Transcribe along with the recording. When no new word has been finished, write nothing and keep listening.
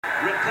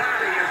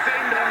Rapari is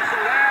pinned on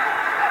Salah.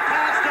 A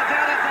pass to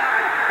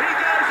Valafai. He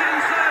goes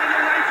inside and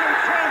away from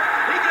Trump.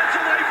 He gets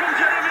away from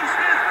Jeremy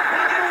Smith.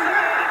 He gets the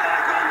ball to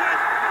Michael Witt.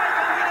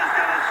 Michael Witt is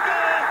going to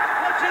score.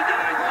 What's he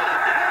doing? Put it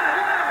down.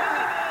 Put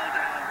the ball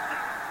down.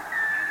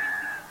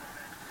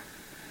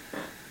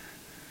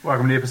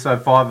 Welcome to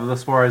episode 5 of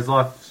this Warriors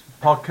Life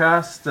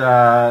podcast.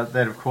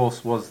 That, of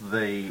course, was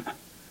the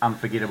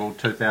unforgettable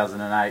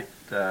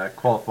 2008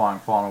 qualifying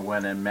final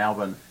win in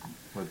Melbourne,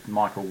 with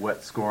Michael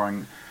Witt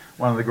scoring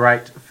one of the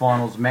great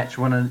finals match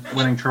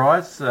winning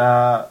tries.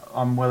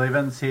 I'm Will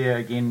Evans here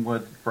again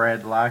with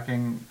Brad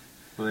Larking,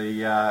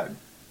 the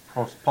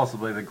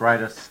possibly the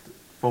greatest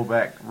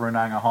fullback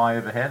Runanga High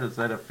ever had. Is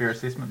that a fair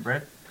assessment,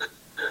 Brad?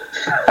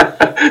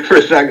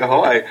 Runanga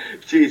High?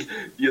 Jeez,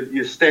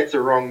 your stats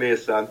are wrong there,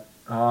 son.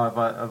 Oh,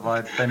 have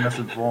I been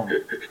misinformed?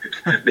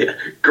 Yeah,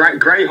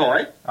 grey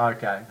high.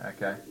 Okay.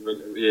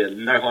 Yeah,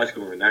 no high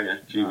school in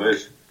Runanga. Gee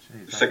whiz.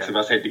 Geez, Six of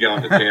us had to go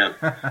into town.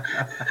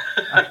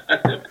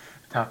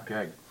 Tough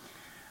gig.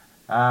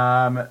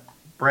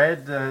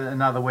 Brad,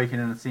 another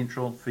weekend in the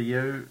Central for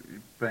you.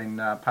 You've been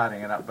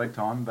partying it up big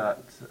time,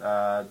 but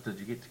did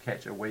you get to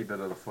catch a wee bit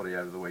of the footy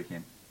over the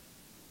weekend?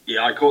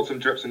 Yeah, I caught some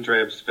drips and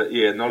drabs, but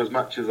yeah, not as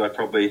much as I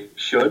probably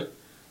should.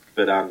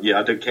 But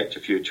yeah, I did catch a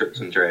few drips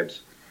and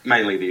drabs,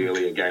 mainly the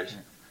earlier games. Yeah.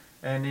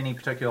 And any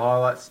particular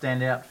highlights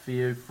stand out for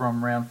you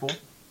from round 4?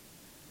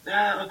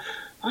 I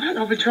don't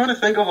know. I've been trying to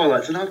think of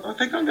highlights, and I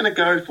think I'm going to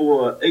go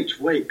for each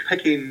week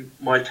picking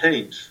my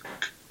teams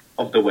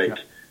of the week. Yep.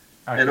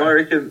 Okay. And I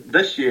reckon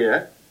this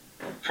year,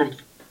 from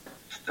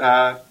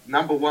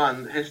number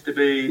 1 has to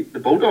be the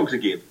Bulldogs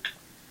again.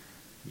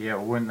 Yeah,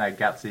 well, weren't they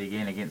gutsy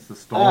again against the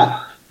Storm?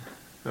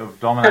 They've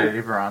dominated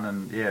everyone,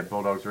 and yeah,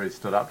 Bulldogs really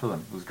stood up to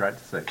them. It was great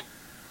to see.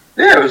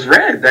 Yeah, it was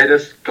rad. They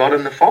just got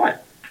in the fight.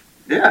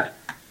 Yeah.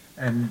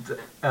 And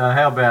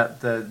how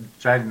about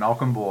Jaden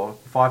Ockenbaugh,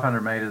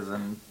 500 metres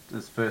in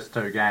his first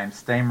 2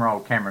 games,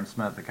 steamrolled Cameron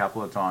Smith a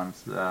couple of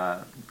times,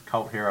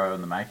 cult hero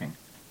in the making.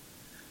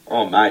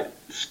 Oh, mate,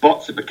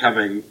 spots are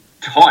becoming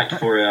tight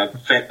for our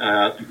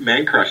fat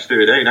Man Crush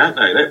 13, aren't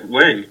they? That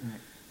wing.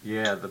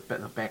 Yeah, the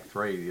back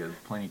 3, there's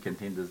plenty of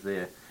contenders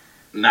there.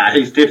 Nah,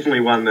 he's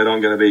definitely one that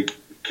I'm going to be...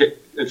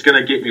 It's going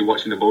to get me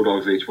watching the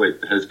Bulldogs each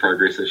week, his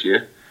progress this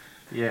year.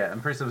 Yeah,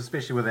 impressive,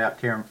 especially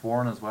without Kieran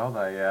Foran as well.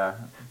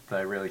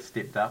 They really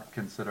stepped up,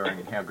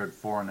 considering how good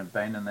Foran had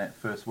been in that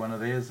first win of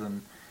theirs.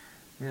 And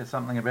yeah,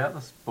 something about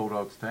this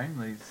Bulldogs team,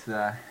 these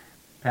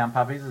pound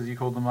puppies, as you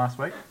called them last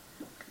week.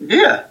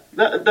 Yeah,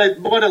 they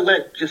might have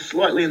lacked just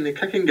slightly in their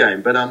kicking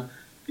game, but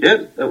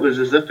yeah, it was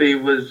as if he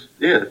was,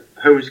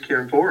 who was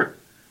Kieran Foran?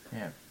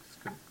 Yeah, it's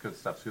good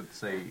stuff. It's good to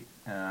see,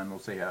 and we'll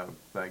see how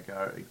they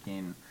go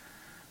again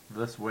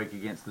this week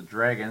against the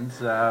Dragons.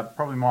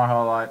 Probably my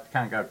highlight,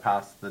 can't go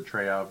past the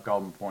trio of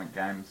Golden Point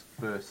games.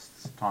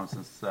 First time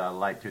since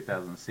late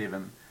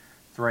 2007,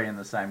 3 in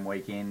the same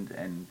weekend,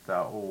 and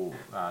all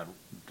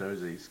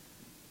doozies.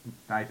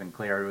 Nathan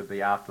Cleary with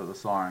the after the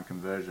siren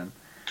conversion.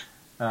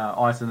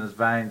 Ice in his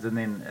veins, and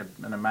then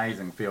an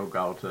amazing field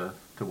goal to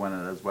win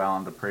it as well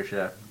under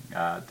pressure.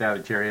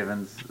 Doughty Cherry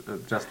Evans,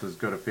 just as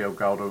good a field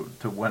goal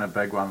to win a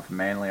big one for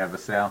Manly over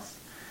South.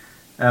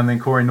 And then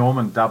Corey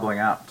Norman doubling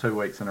up 2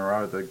 weeks in a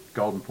row, the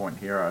Golden Point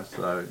hero.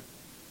 So,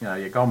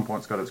 Golden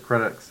Point's got its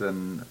critics,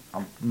 and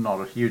I'm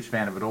not a huge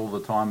fan of it all the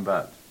time,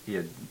 but yeah,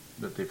 it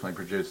definitely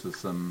produces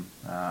some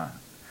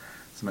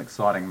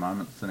exciting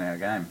moments in our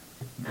game.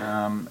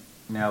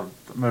 Now,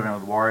 moving on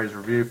to the Warriors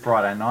review,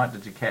 Friday night,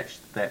 did you catch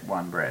that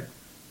one, Brad?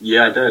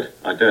 Yeah,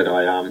 I did.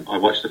 I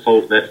watched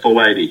that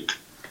full 80.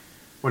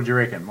 What did you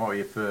reckon? What were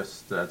your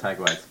first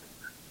takeaways?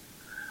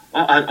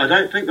 I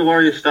don't think the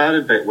Warriors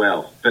started that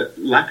well, but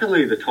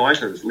luckily the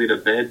Titans let a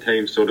bad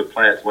team sort of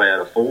play its way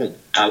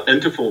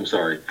into form.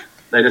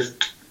 They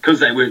just,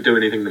 because they weren't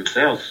doing anything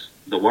themselves,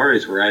 the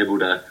Warriors were able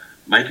to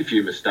make a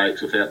few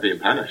mistakes without being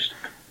punished.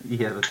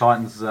 Yeah, the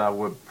Titans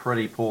were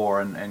pretty poor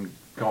and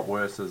got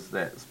worse as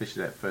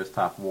especially that first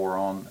half wore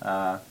on.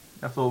 I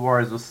thought the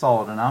Warriors were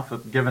solid enough,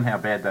 given how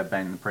bad they've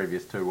been in the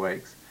previous 2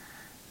 weeks.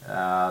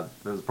 That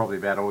was probably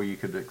about all you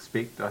could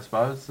expect, I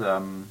suppose.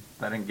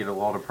 They didn't get a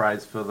lot of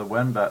praise for the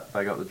win, but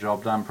they got the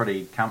job done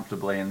pretty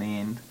comfortably in the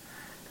end.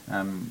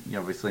 You're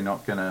obviously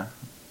not going to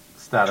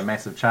start a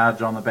massive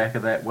charge on the back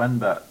of that win,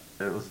 but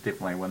it was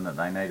definitely a win that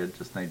they needed.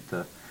 Just need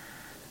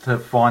to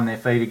find their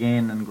feet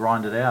again and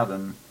grind it out,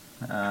 and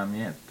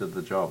did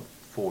the job.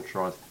 4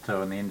 tries to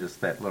 2, and then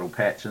just that little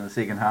patch in the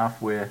second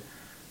half where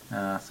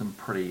some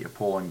pretty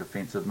appalling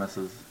defensive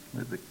misses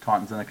with the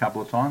Titans in a couple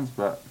of times,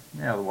 but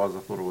yeah, otherwise I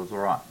thought it was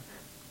alright.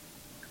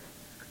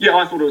 Yeah,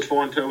 I thought it was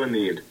fine too in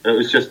the end. It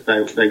was just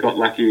they got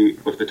lucky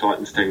with the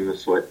Titans team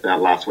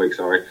last week,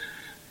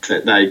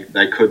 that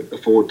they could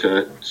afford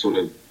to sort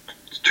of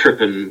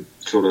trip and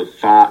sort of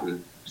fart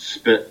and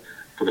spit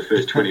for the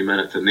first 20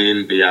 minutes and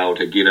then be able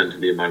to get into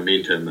their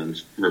momentum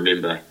and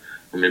remember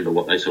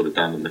what they sort of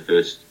done in the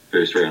first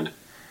round.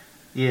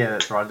 Yeah,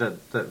 that's right.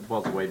 That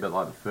was a wee bit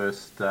like the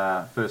first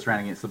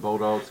round against the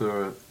Bulldogs, who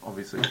were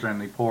obviously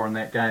extremely poor in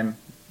that game.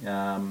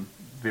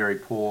 Very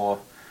poor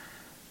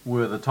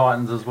were the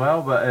Titans as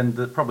well, but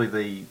probably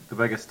the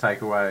biggest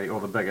takeaway or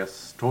the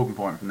biggest talking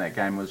point from that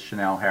game was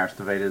Chanel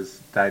Harris-Tavita's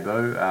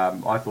debut.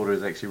 I thought it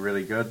was actually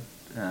really good.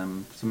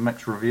 Some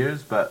mixed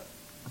reviews, but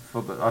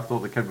I thought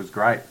the kid was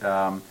great.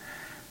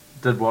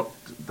 Did what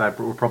they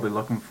were probably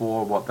looking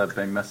for, what they've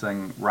been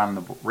missing. Ran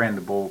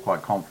the ball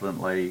quite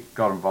confidently,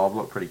 got involved,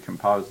 looked pretty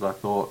composed. I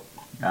thought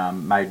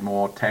made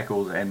more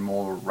tackles and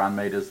more run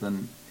meters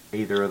than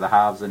either of the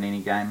halves in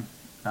any game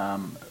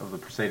of the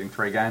preceding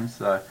 3 games.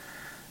 So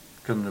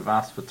couldn't have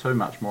asked for too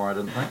much more, I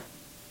didn't think.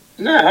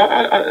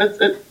 No,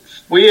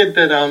 it's weird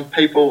that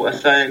people are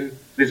saying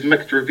there's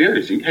mixed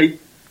reviews.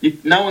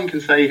 No one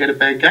can say he had a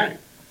bad game.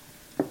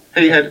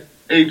 He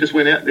just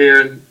went out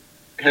there and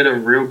had a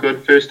real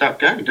good first up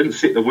game. Didn't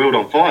set the world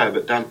on fire,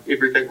 but done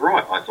everything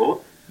right, I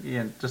thought.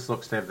 Yeah, and just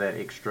looks to have that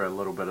extra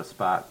little bit of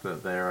spark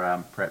that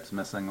they're perhaps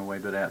missing a wee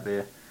bit out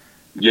there.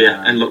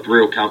 Yeah, and looked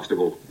real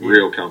comfortable.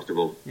 Real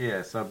comfortable.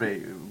 Yeah, so it'd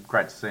be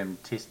great to see him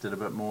tested a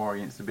bit more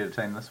against a better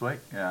team this week.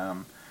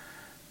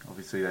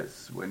 Obviously,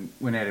 that's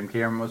when Adam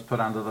Kieran was put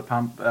under the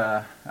pump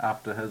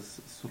after his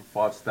sort of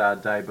 5-star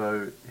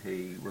debut.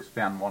 He was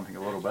found wanting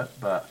a little bit,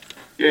 but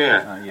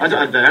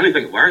the only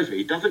thing that worries me,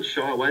 he doesn't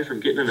shy away from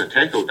getting in a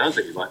tackle, does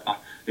he? Like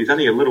he's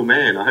only a little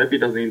man. I hope he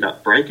doesn't end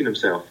up breaking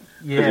himself.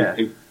 Yeah,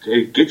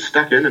 he gets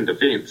stuck in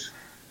defence.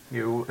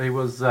 Yeah, he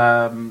was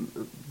the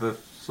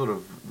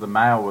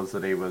mail was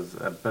that he was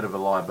a bit of a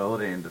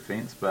liability in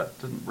defence, but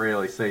didn't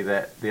really see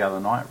that the other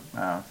night.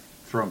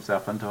 Threw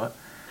himself into it.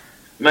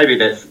 Maybe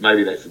that's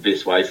the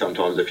best way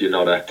sometimes if you're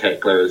not a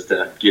tackler is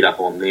to get up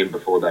on them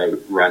before they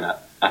run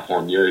up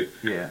on you.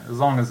 Yeah, as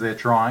long as they're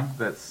trying,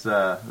 that's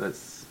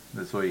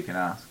all you can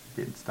ask.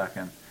 Getting stuck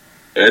in.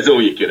 That's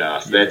all you can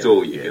ask. That's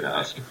all you can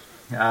ask.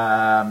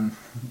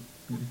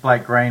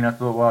 Blake Green, I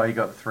thought, he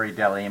got 3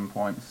 Dally M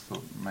points.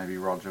 Thought maybe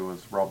Roger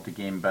was robbed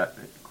again, but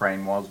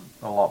Green was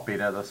a lot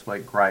better this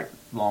week. Great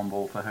long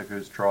ball for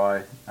Hiku's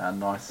try. A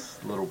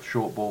nice little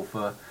short ball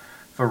for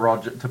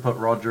Roger to put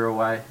Roger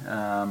away.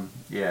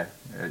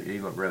 He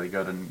looked really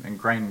good, and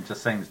Green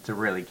just seems to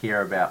really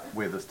care about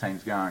where this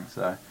team's going.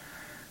 So,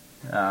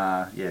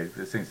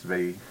 there seems to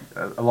be,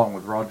 along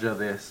with Roger,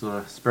 their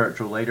sort of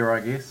spiritual leader, I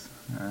guess.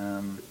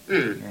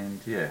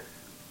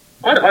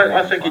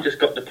 I think he just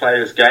got to play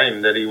his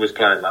game that he was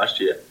playing last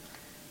year.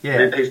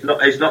 Yeah, he's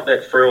not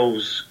that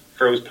frills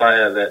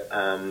player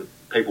that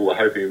people were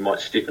hoping he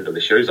might step into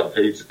the shoes of.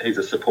 He's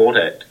a support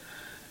act.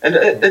 And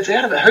it's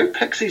out of it. Who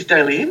picks these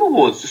Daily M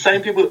awards? The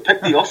same people that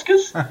pick the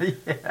Oscars?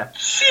 Yeah.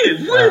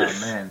 Shit,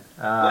 man.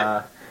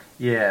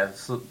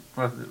 So,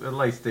 at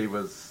least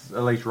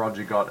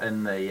Roger got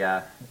in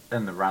the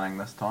running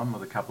this time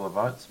with a couple of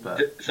votes.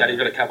 But so he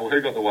got a couple.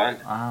 Who got the one?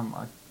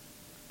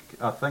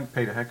 I think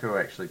Peter Hiku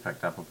actually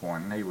picked up a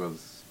point, and he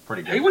was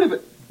pretty good. He would have,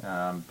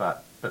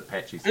 but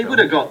patchy. He would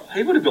have got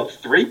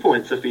 3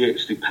 points if he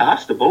actually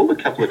passed the ball a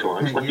couple of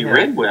times. He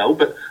ran well,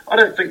 but I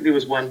don't think there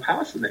was one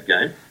pass in that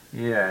game.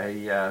 Yeah,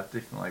 he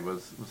definitely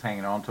was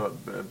hanging on to it.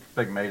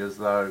 Big meters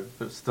though,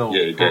 but still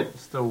a bit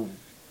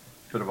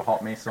of a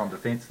hot mess on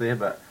defence there.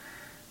 But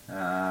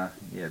at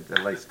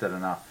least did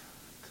enough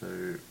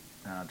to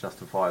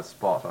justify his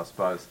spot, I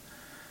suppose.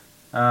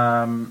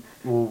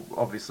 We'll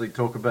obviously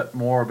talk a bit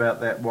more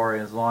about that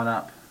Warriors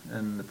lineup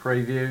in the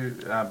preview.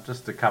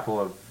 Just a couple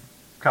of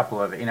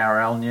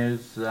NRL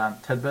news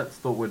tidbits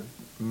thought we'd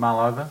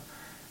mull over.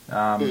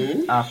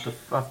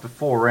 After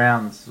 4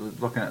 rounds,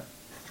 looking at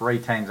 3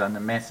 teams under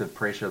massive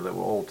pressure that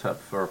were all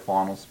tipped for a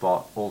final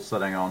spot, all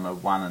sitting on a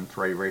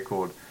 1-3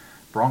 record.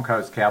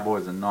 Broncos,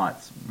 Cowboys and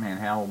Knights. Man,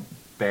 how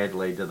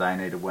badly do they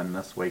need to win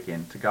this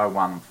weekend? To go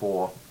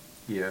 1-4,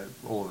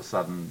 all of a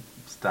sudden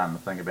starting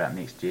to think about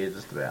next year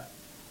just about.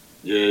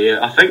 Yeah,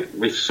 I think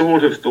we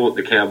sort of thought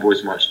the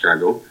Cowboys might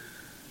struggle.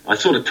 I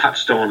sort of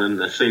touched on in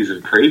the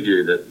season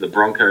preview that the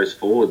Broncos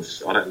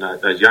forwards, I don't know,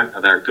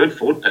 they're a good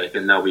forward pack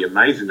and they'll be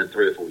amazing in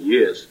 3 or 4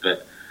 years,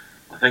 but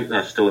I think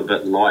they're still a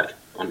bit light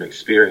on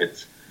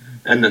experience.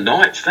 And the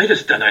Knights, they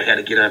just don't know how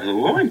to get over the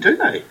line, do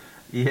they?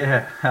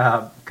 Yeah,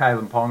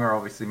 Kalen Ponga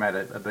obviously made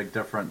a big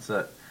difference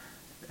at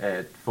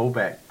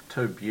fullback.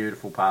 2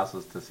 beautiful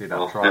passes to set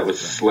up tries. That was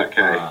slick,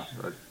 eh?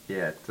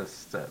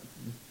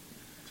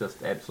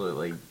 Just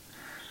absolutely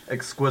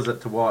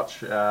exquisite to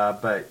watch.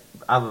 But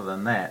other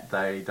than that,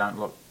 they don't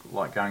look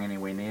like going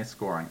anywhere near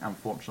scoring.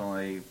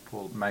 Unfortunately,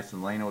 poor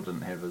Mason Leno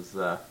didn't have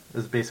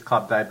his best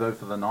club debut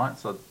for the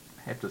Knights. I'd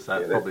have to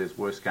say it's probably his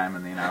worst game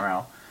in the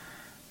NRL.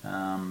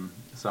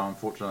 So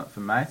unfortunate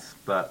for Mace,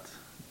 but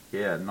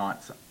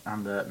Knights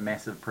under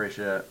massive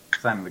pressure.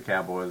 Same with the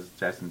Cowboys.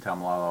 Jason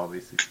Taumalolo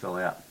obviously still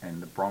out,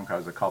 and the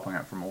Broncos are copping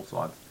it from all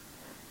sides.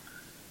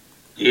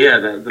 Yeah,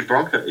 the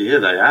Broncos,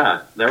 they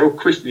are. They're all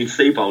questioning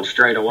Seabold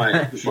straight away.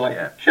 It's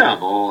like,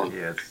 come on.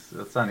 Yeah,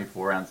 it's only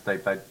 4 rounds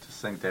deep. They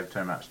just seem to have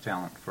too much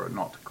talent for it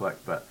not to click,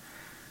 but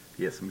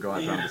some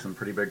guys under some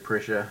pretty big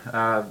pressure.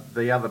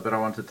 The other bit I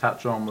wanted to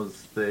touch on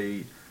was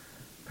the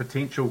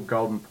potential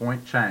golden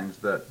point change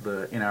that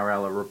the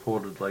NRL are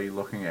reportedly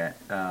looking at,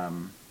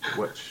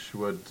 which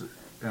would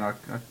I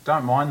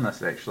don't mind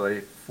this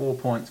actually. 4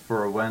 points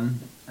for a win,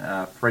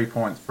 3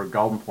 points for a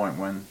Golden Point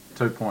win,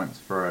 2 points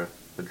for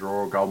a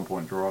draw, Golden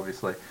Point draw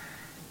obviously,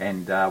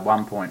 and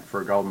 1 point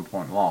for a Golden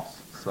Point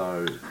loss.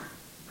 So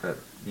that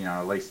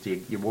at least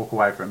you walk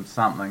away from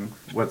something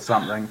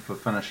for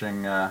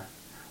finishing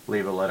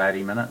level at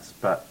 80 minutes.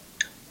 But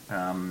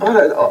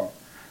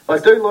I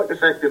do like the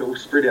fact that it will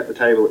spread out the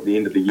table at the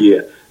end of the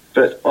year.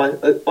 But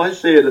I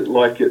see it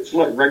like it's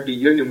like rugby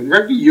union. When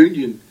rugby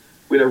union,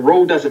 when a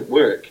rule doesn't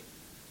work,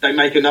 they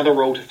make another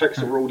rule to fix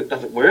a rule that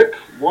doesn't work.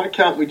 Why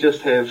can't we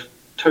just have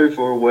 2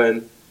 for a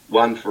win,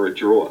 1 for a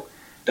draw?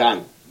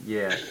 Done.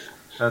 Yeah,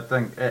 I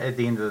think at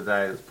the end of the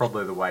day, it's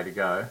probably the way to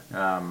go.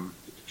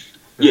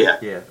 Yeah,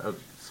 it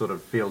sort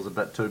of feels a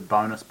bit too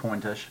bonus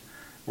pointish,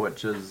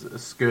 which is a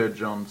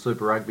scourge on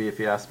Super Rugby, if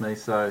you ask me.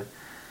 So,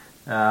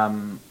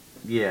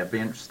 it'd be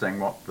interesting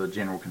what the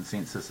general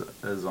consensus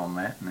is on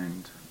that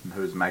and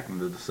who's making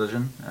the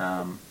decision.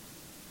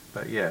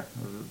 But yeah,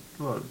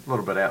 a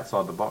little bit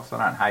outside the box. I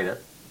don't hate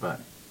it, but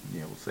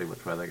yeah, we'll see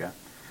which way they go.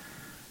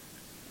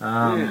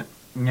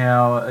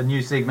 Now, a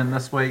new segment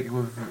this week,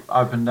 we've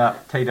opened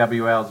up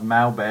TWL's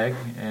mailbag,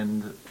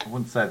 and I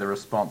wouldn't say the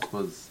response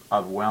was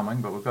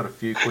overwhelming, but we've got a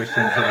few questions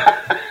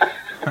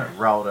that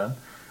rolled in,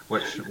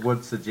 which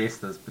would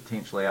suggest there's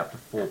potentially up to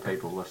 4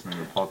 people listening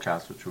to the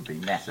podcast, which would be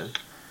massive.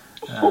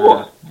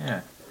 4?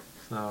 Yeah.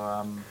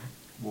 So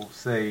we'll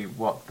see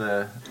what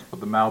the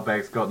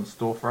mailbag's got in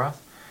store for us.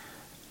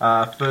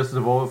 First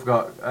of all, we've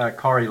got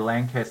Corey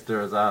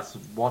Lancaster has asked,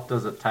 what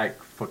does it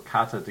take for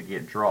Kata to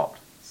get dropped?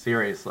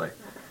 Seriously.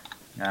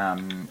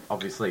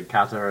 Obviously,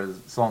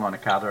 Solomon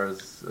Kata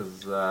is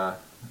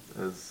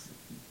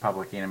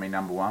public enemy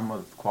number 1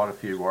 with quite a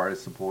few Warriors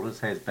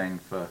supporters. Has been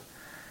for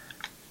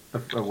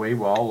a wee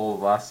while. All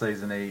of last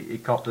season, he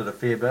copped it a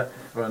fair bit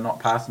for not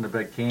passing to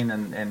Big Ken,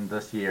 and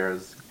this year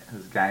his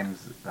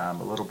game's a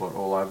little bit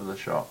all over the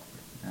shop.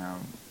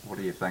 What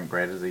do you think,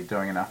 Brad? Is he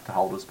doing enough to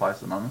hold his place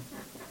at the moment?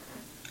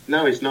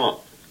 No, he's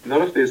not.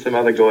 Not if there's some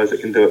other guys that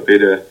can do it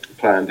better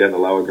playing down the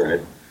lower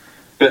grade.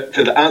 But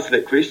to answer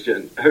that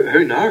question,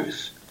 who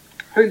knows?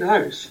 Who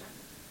knows?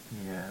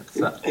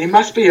 Yeah, he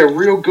must be a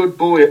real good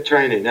boy at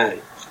training, eh?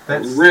 A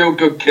real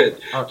good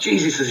kid.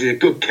 Jesus, is he a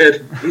good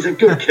kid? He's a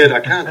good kid. I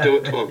can't do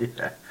it to him.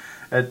 Yeah,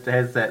 it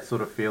has that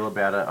sort of feel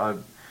about it.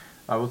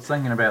 I was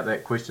thinking about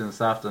that question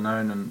this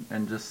afternoon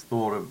and just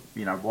thought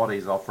of what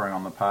he's offering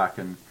on the park,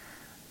 and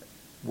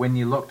when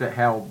you looked at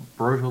how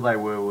brutal they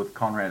were with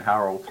Conrad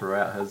Hurrell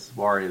throughout his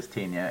Warriors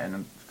tenure,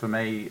 and for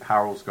me,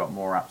 Hurrell's got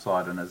more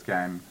upside in his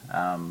game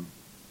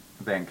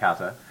than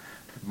Kata.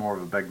 More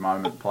of a big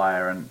moment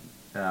player,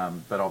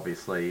 but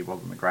obviously he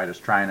wasn't the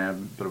greatest trainer,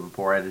 bit of a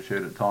poor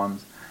attitude at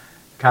times.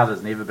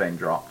 Kata's never been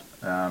dropped.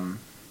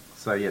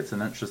 So yeah, it's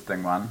an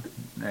interesting one,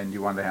 and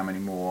you wonder how many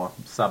more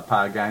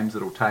subpar games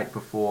it'll take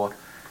before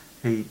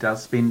he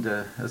does spend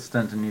a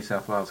stint in New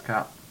South Wales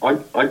Cup.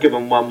 I'd give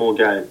him one more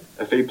game.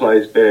 If he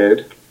plays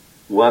bad,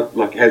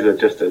 has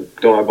just a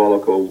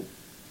diabolical,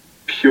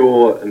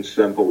 pure and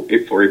simple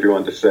for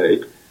everyone to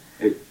see,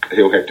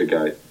 he'll have to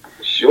go.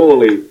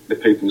 Surely the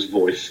people's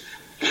voice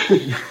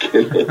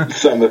can have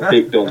some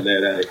effect on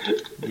that, eh?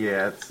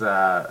 Yeah,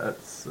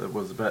 it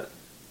was a bit.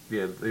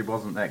 Yeah, he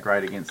wasn't that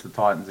great against the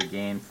Titans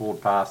again.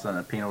 Forward pass and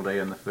a penalty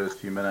in the first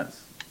few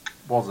minutes.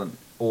 Wasn't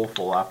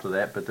awful after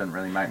that, but didn't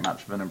really make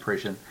much of an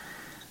impression.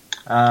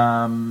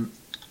 I'd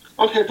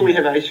happily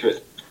have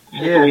Ashford.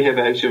 Happily have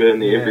Ashford in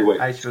there every week.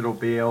 Ashford or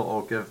Beale,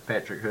 or give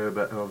Patrick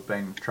Herbert, who I've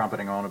been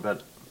trumpeting on a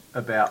bit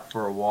about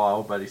for a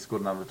while, but he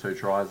scored another 2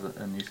 tries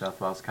in New South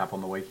Wales Cup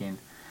on the weekend.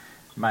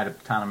 Made a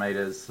ton of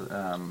meters.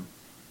 So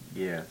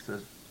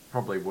it's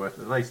probably worth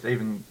at least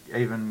even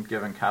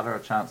giving Cutter a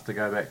chance to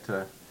go back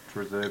to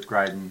reserve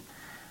grade and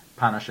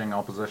punishing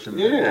opposition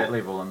at that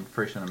level and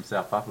freshen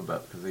himself up a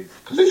bit, because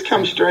he's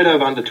come straight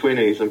over under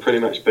 20s and pretty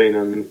much been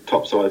in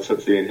top side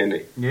since then,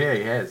 hasn't he? Yeah,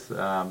 he has.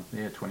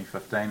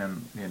 2015,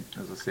 and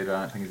as I said,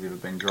 I don't think he's ever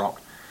been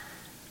dropped.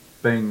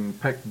 Been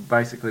picked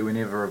basically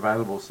whenever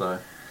available. So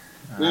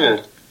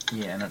an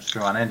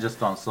interesting one. And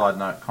just on a side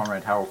note,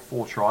 Conrad Hurrell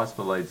 4 tries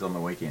for Leeds on the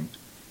weekend.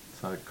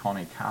 So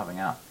Connie carving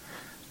up.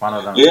 One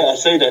of them. Yeah, I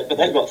see that, but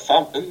they got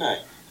thumped, didn't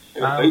they?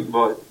 They were beaten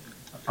by.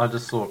 I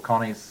just saw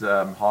Connie's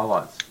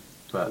highlights.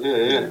 But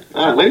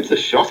Leeds are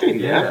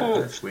shocking.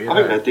 That's weird. I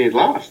think they're dead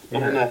last. I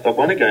don't know if they've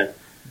won a game.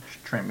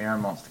 Trent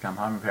Merrin wants to come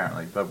home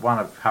apparently, but one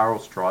of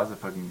Hurrell's tries,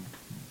 if I can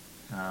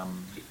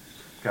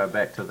go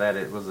back to that,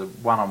 it was a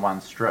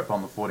one-on-one strip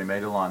on the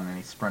 40-metre line, and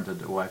he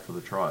sprinted away for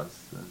the tries.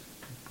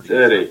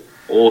 Dirty,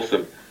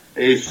 awesome.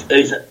 He's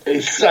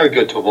so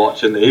good to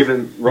watch, and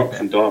even Rocks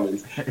and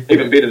Diamonds,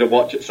 even better to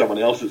watch at someone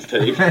else's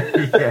team.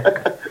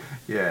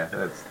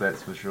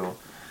 That's for sure.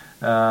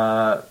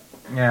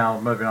 Now,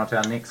 moving on to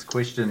our next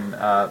question.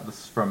 This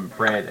is from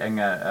Brad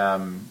Inger,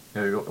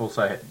 who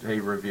also he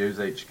reviews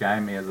each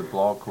game. He has a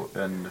blog,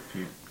 and if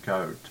you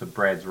go to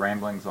Brad's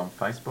Ramblings on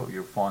Facebook,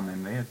 you'll find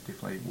them there.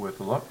 Definitely worth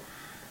a look.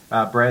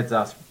 Brad's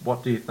asked,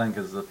 what do you think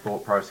is the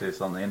thought process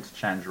on the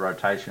interchange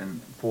rotation?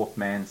 4th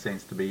man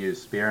seems to be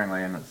used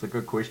sparingly, and it's a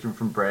good question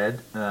from Brad.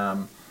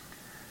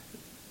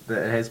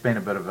 it has been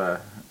a bit of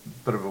a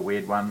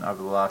weird one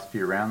over the last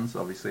few rounds.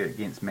 Obviously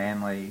against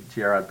Manly,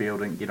 Gerard Beale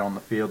didn't get on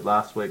the field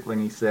last week.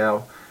 Lingy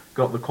Sau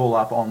got the call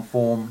up on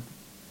form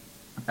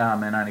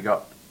and only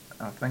got,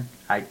 I think,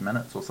 8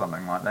 minutes or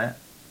something like that.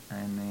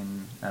 And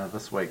then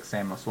this week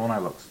Sam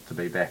Lasorno looks to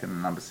be back in the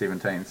number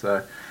 17.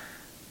 So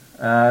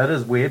it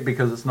is weird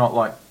because it's not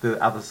like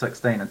the other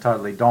 16 are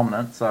totally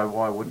dominant. So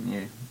why wouldn't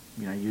you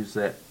use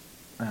that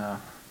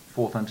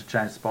fourth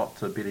interchange spot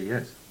to better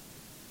use?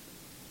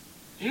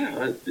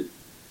 Yeah,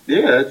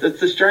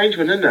 it's a strange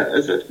one, isn't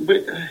it?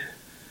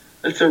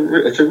 It's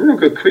a real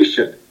good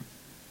question.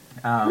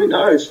 Who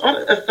knows?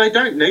 If they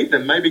don't need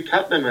them, maybe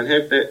cut them and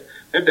have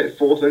that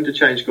fourth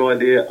interchange guy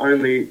there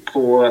only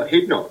for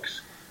head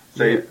knocks.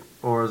 So yeah,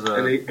 or as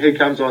and he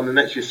comes on and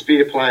that's your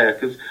spare player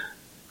because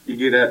you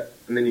get a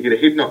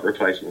head knock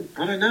replacement.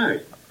 I don't know.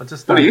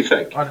 What do you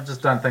think? I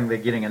just don't think they're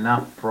getting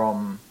enough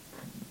from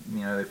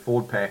their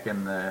forward pack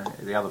and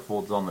the other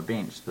forwards on the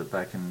bench that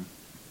they can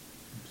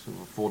sort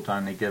of afford to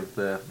only give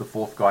the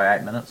fourth guy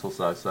 8 minutes or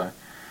so. So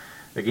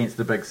against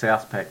the big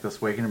South pack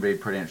this weekend, it'll be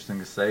pretty interesting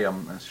to see.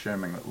 I'm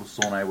assuming that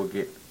Lasorne will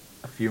get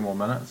a few more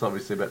minutes.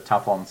 Obviously a bit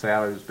tough on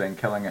Sau, who's been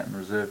killing it in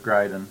reserve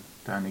grade and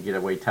to only get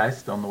a wee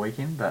taste on the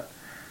weekend. But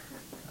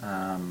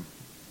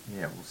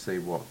we'll see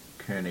what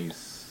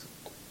Kearney's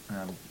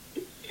I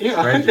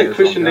think that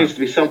question needs to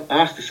be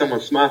asked to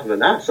someone smarter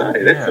than us.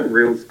 That's a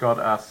real... It's got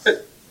us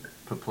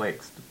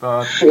perplexed.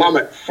 But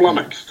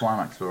flummoxed.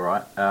 All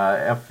right.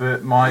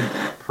 My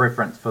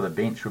preference for the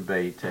bench would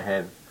be to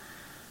have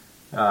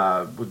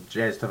with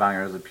Jazz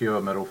Tavanga as a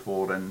pure middle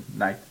forward and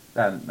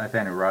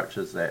Nathaniel Roach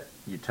as that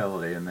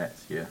utility, and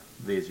that's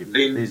there's your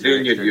then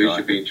you'd use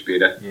your bench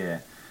better. Yeah.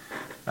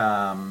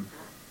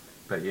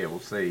 But we'll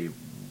see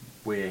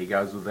where he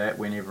goes with that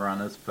when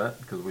everyone is fit,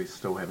 because we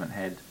still haven't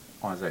had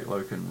Isaac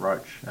Luke and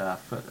Roach fit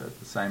at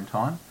the same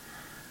time.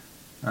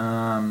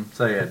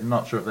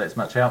 Not sure if that's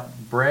much help.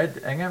 Brad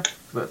Ingham,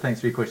 but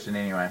thanks for your question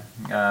anyway.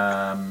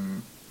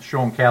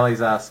 Sean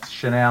Kelly's asked,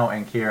 Chanel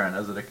and Kieran,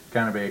 is it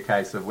going to be a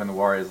case of when the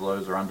Warriors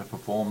lose or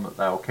underperform that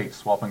they'll keep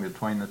swapping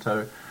between the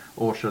two,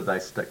 or should they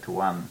stick to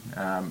one?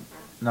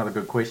 Another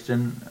good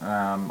question.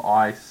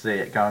 I see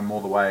it going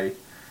more the way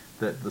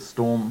that the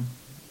Storm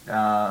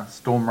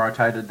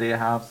rotated their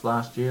halves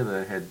last year.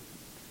 They had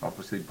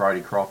obviously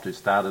Brodie Croft, who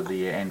started the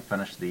year and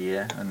finished the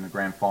year in the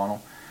grand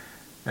final.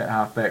 At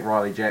halfback,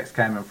 Riley Jacks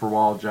came in for a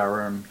while.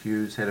 Jerome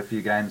Hughes had a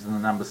few games in the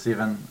number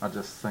 7. I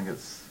just think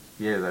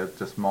they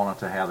just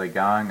monitor how they're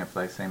going. If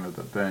they seem a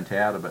bit burnt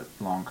out, a bit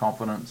low on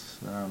confidence,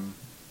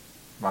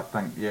 I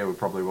think, we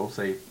probably will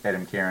see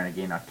Adam Kieran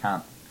again. I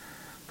can't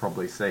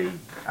probably see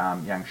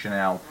young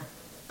Chanel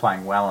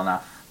playing well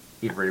enough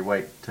every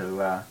week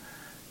to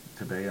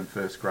be in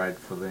first grade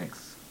for the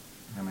next,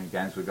 how many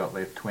games we've got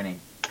left? 20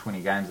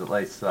 games at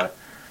least. So,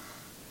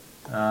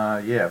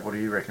 what do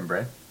you reckon,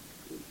 Brad?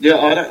 Yeah,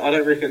 I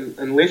don't reckon,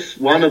 unless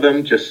one of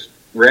them just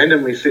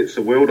randomly sets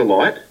the world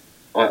alight,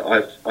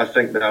 I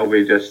think they'll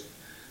be just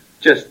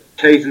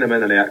teasing them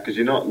in and out, because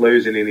you're not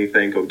losing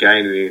anything or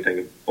gaining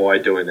anything by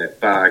doing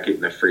that, bar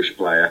getting a fresh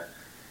player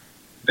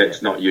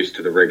that's not used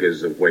to the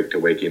rigours of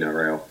week-to-week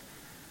NRL.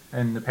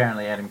 And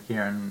apparently Adam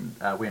Kieran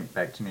went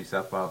back to New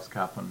South Wales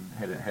Cup and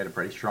had a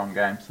pretty strong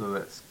game, so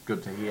that's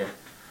good to hear.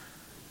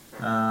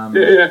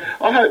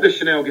 I hope that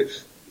Chanel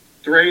gets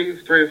three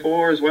or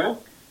four as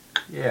well.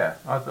 Yeah,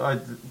 I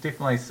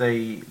definitely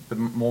see the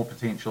more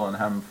potential in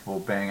him for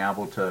being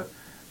able to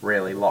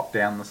really lock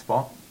down the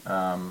spot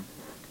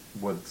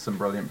with some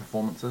brilliant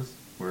performances.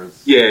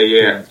 Whereas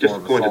just a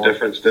point of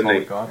difference, didn't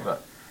he? Guy,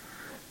 but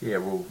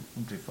we'll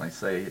definitely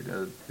see.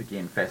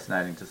 Again,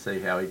 fascinating to see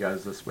how he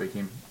goes this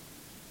weekend.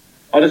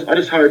 I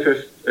just hope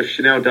if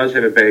Chanel does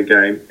have a bad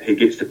game, he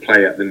gets to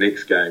play out the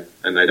next game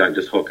and they don't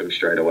just hook him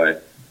straight away.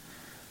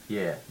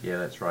 Yeah,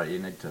 that's right. You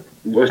need to...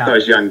 With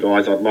those young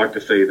guys, I'd like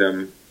to see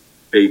them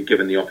be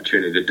given the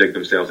opportunity to dig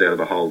themselves out of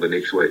a hole the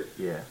next week.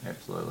 Yeah,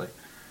 absolutely.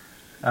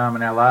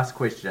 And our last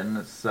question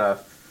is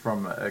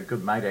from a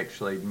good mate,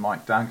 actually,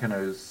 Mike Duncan,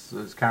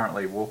 who's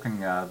currently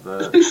walking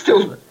He's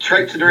still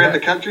traipsing around the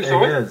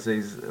countryside? He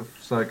is.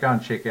 So go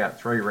and check out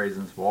 3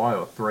 Reasons Why,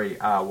 or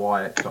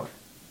 3ry.co.nz,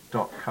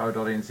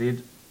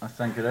 I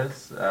think it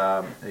is.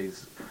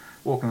 He's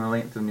walking the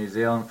length of New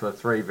Zealand for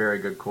 3 very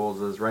good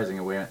causes, raising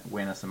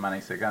awareness and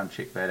money, so go and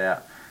check that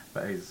out.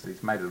 But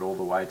he's made it all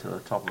the way to the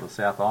top of the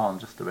South Island,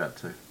 just about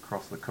to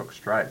cross the Cook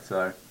Strait.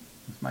 So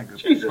he's made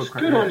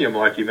good on you,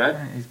 Mikey, mate.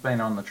 Yeah, he's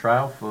been on the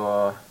trail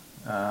for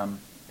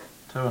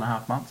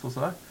 2.5 months or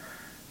so.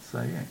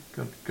 So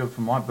good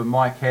for Mike. But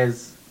Mike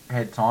has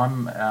had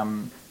time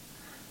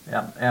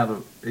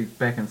he's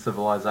back in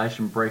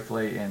civilization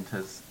briefly, and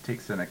has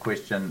texted in a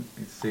question.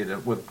 He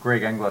said, with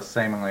Greg Inglis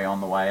seemingly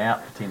on the way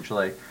out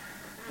potentially,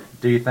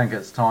 do you think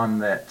it's time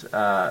that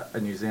a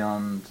New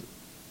Zealand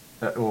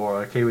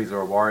or a Kiwis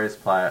or a Warriors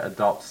player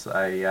adopts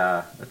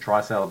a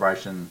try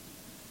celebration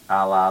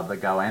a la the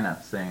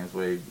Goanna, seeing as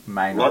we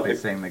may not be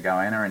seeing the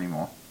Goanna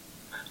anymore?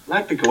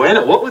 Like the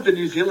Goanna? What would the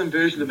New Zealand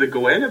version of the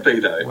Goanna be,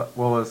 though?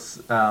 Well, it's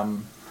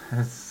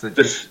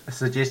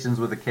suggestions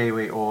with the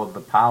Kiwi or the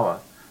Pawa.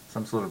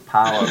 some sort of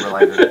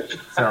parlour-related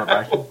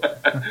celebration.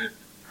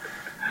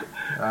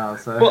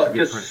 So What,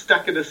 just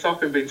stuck in a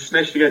sock and been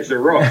smashed against a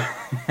rock?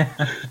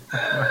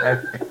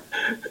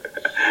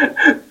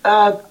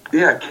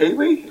 Yeah,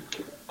 Kiwi?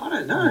 I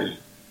don't know.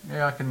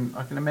 Yeah, I can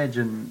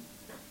imagine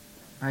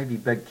maybe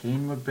Big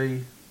Ken would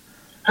be...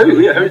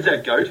 Who's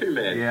that go-to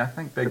man? Yeah, I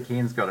think Big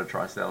Ken's got a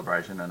try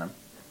celebration in him.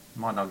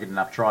 Might not get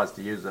enough tries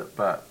to use it,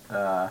 but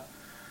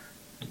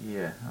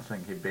yeah, I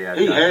think he'd be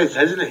okay. He has,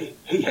 hasn't he?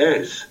 He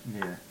has.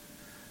 Yeah.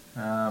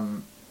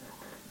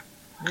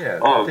 Yeah,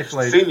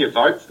 definitely. Send your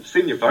votes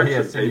in,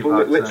 people.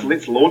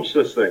 Let's launch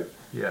this thing.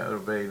 Yeah, it'll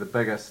be the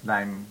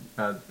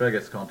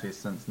biggest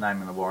contest since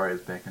naming the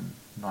Warriors back in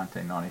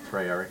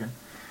 1993, I reckon.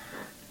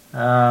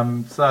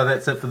 So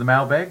that's it for the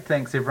mailbag.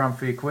 Thanks everyone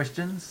for your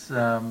questions.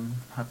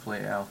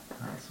 Hopefully our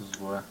answers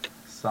were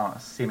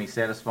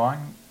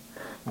semi-satisfying.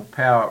 We'll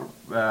power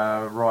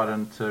right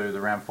into the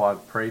round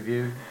 5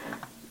 preview.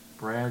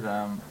 Brad,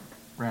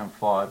 round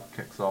 5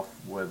 kicks off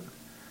with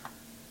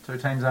two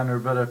teams under a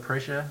bit of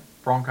pressure.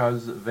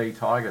 Broncos v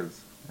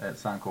Tigers at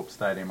Suncorp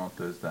Stadium on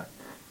Thursday.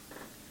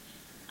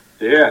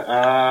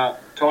 Yeah,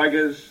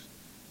 Tigers,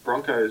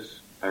 Broncos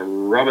are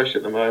rubbish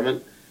at the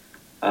moment.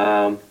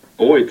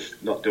 Boyd's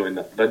not doing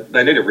that.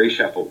 They need a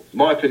reshuffle. In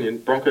my opinion,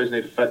 Broncos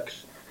need to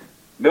fix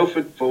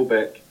Milford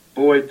fullback,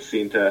 Boyd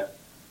centre,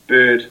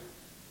 Bird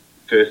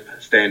first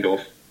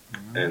standoff,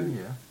 and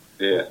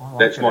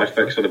that's my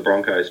fix for the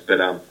Broncos. But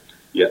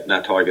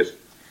Tigers.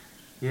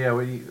 Yeah,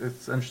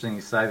 it's interesting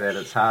you say that.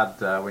 It's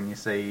hard when you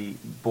see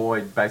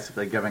Boyd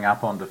basically giving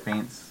up on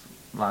defence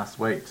last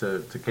week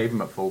to keep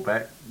him at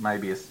fullback.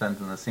 Maybe a stint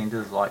in the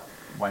centres like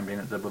Wayne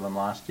Bennett did with him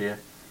last year.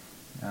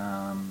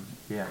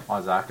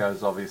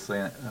 Isaaco's obviously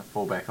a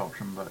fullback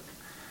option, but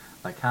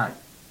they can't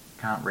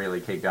really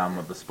keep going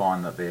with the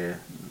spine that they're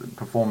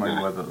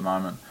performing with at the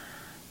moment.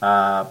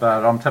 But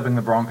I'm tipping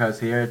the Broncos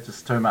here.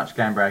 Just too much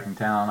game-breaking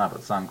talent up at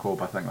Suncorp.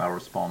 I think they'll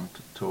respond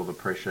to all the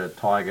pressure.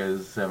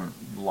 Tigers haven't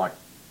liked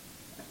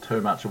too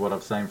much of what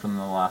I've seen from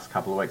the last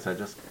couple of weeks. They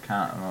just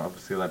can't.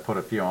 Obviously, they put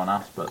a few on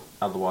us, but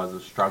otherwise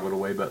have struggled a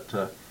wee bit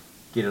to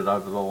get it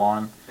over the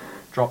line.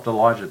 Dropped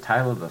Elijah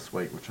Taylor this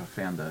week, which I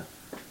found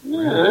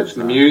that's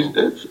amusing.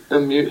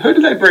 Who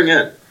did they bring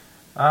in?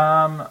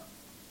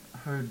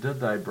 Who did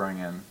they bring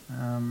in?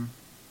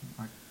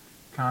 I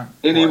can't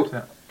quite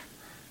tell.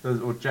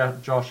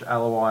 Josh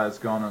Alawai has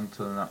gone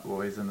into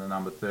he's in the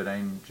number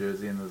 13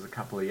 jersey, and there's a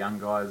couple of young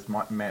guys.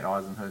 Matt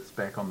Eisenhuth's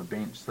back on the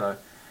bench, so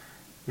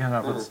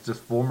if it's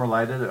just form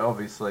related,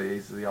 obviously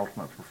he's the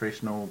ultimate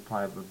professional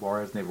player of the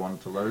Warriors. Never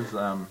wanted to lose.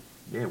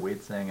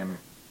 Weird seeing him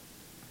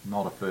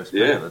not a first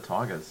pick of the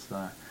Tigers.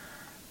 So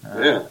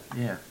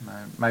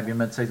maybe a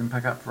mid-season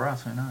pickup for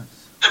us. Who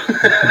knows?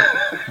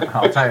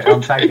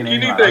 I'm taking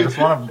it anyway. I just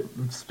want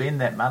to spend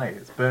that money.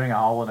 It's burning a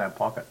hole in our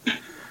pocket.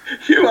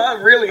 You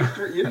are really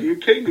you're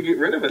keen to get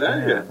rid of it,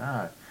 aren't you?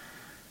 No.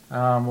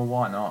 Well,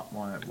 why not?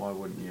 Why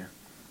wouldn't you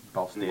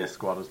bolster the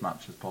squad as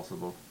much as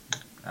possible?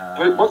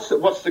 What's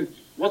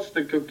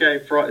the good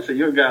game Friday? So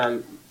you're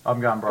going.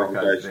 I'm going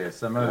Broncos there.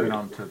 So moving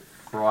on to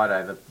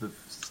Friday, the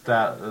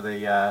start of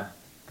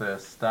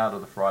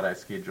the Friday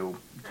schedule: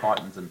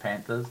 Titans and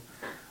Panthers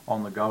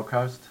on the Gold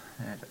Coast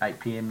at 8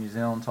 p.m. New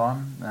Zealand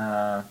time.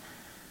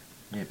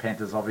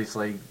 Panthers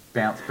obviously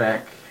bounced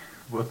back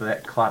with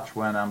that clutch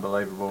win,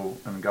 unbelievable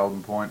in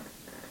Golden Point.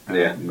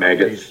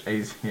 Maggots.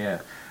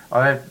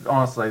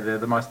 Honestly, they're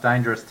the most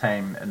dangerous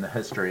team in the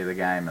history of the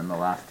game in the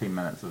last 10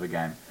 minutes of the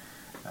game.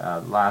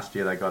 Last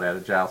year they got out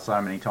of jail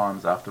so many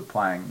times after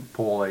playing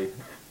poorly.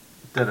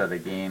 Did it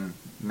again.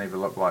 Never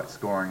looked like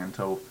scoring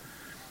until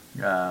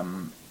or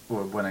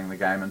winning the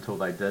game until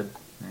they did.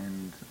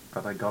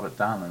 But they got it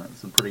done, and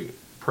it's a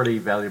pretty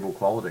valuable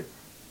quality.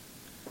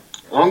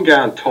 I'm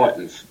going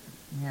Titans.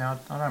 Yeah,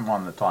 I don't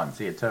mind the Titans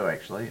here too,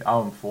 actually.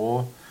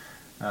 0-4.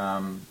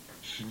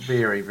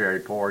 Very, very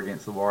poor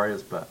against the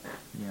Warriors, but...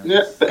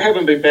 but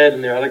haven't been bad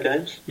in their other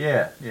games.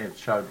 Yeah,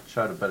 showed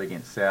a bit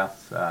against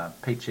South.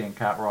 Peachy and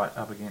Cartwright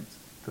up against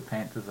the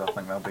Panthers. I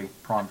think they'll be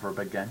primed for a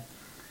big game.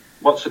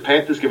 What's the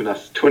Panthers giving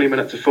us? 20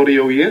 minutes of footy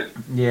all year?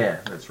 Yeah,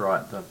 that's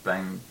right. They've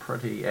been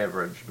pretty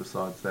average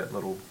besides that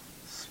little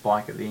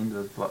spike at the end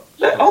of the...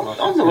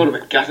 I'm a little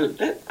bit gutted.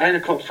 That 8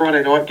 o'clock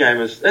Friday night game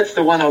that's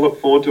the one I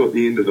look forward to at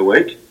the end of the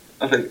week.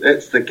 I think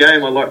that's the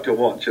game I like to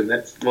watch, and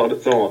that's what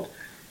it's on.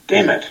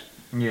 Damn it!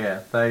 Yeah,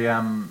 they.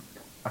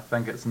 I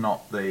think it's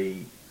not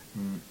the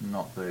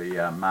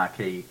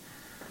marquee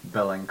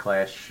billing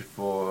clash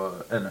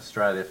in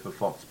Australia for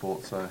Fox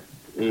Sports, so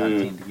they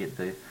tend to get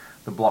the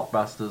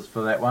blockbusters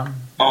for that one.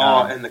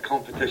 And the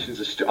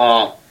competitions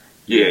are.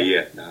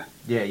 No.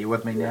 Yeah, you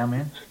with me now,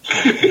 man?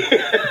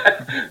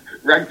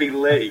 Rugby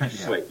league,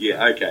 sweet.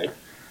 Yeah, okay.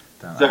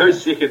 So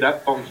who's second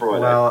up on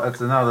Friday? Well,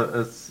 it's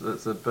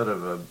a bit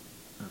of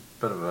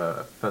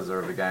a fizzer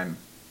of a game.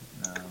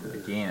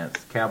 Again,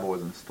 it's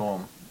Cowboys and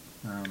Storm.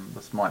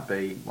 This might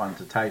be one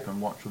to tape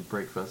and watch with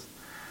breakfast.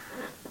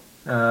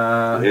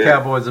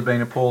 Cowboys have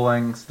been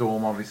appalling.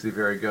 Storm obviously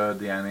very good.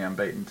 The only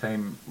unbeaten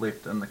team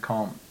left in the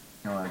comp.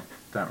 I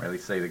don't really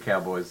see the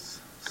Cowboys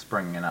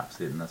springing an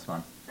upset in this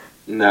one.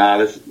 Nah,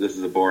 this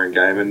is a boring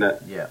game, isn't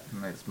it? Yeah,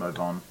 let's move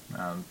on.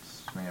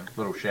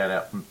 Little shout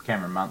out from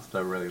Cameron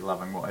Munster, really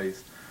loving what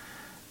he's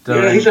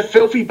doing. Yeah, he's a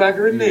filthy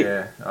bugger, isn't he?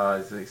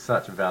 Yeah, he's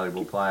such a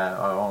valuable player.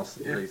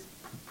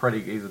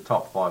 He's a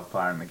top 5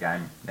 player in the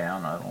game now,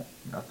 and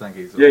I think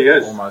he's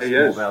almost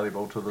more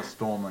valuable to the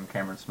Storm than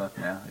Cameron Smith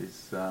now.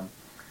 He's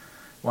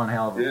one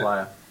hell of a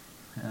player.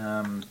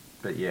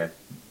 But yeah,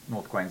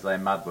 North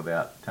Queensland mud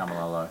without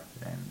Taumalolo,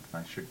 and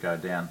they should go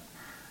down.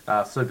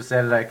 Super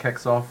Saturday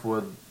kicks off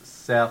with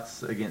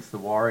Souths against the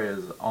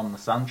Warriors on the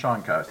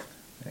Sunshine Coast,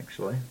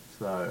 actually.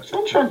 So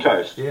Sunshine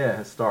Coast? Yeah,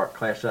 historic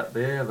clash up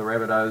there. The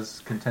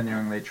Rabbitohs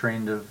continuing their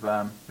trend of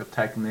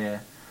taking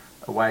their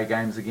away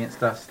games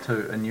against us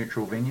to a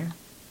neutral venue.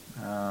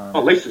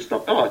 At least it's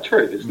not. Oh,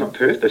 true. It's not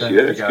Perth this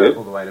year. That's good.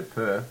 All the way to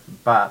Perth,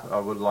 but I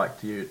would like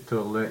to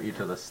alert you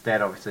to the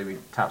stat. Obviously, we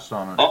touched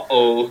on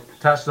it.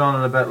 Touched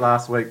on it a bit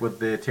last week with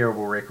their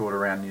terrible record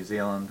around New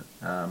Zealand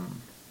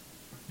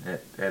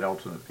at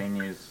alternate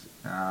venues.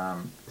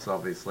 So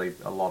obviously,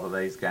 a lot of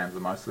these games,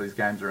 or most of these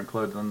games, are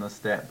included in this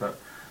stat. But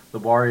the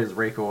Warriors'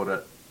 record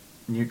at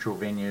neutral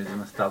venues,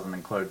 and this doesn't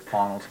include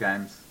finals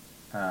games,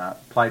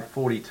 played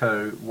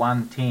 42,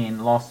 won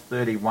 10, lost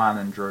 31,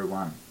 and drew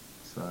 1.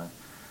 So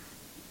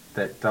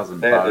that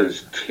doesn't bode. That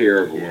is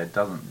terrible. Yeah, it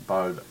doesn't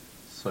bode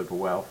super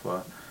well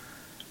for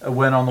a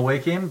win on the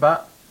weekend,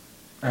 but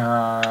you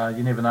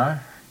never know.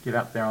 Get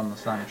up there on the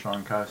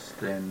Sunshine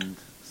Coast and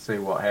see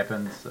what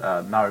happens.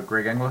 No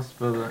Greg Inglis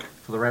for the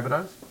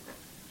Rabbitohs.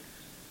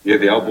 Yeah,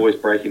 the old boy's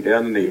breaking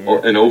down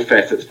in all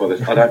facets for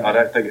this. I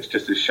don't think it's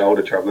just his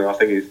shoulder troubling. I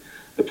think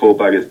the poor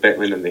bugger's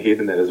battling in the head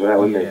and that as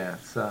well, isn't he? Yeah,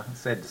 it's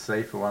sad to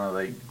see for one of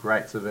the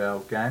greats of our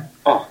game.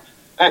 Oh,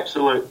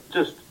 absolute,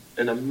 just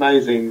an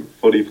amazing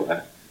footy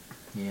player.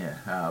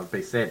 Yeah, it'd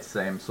be sad to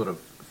see him sort of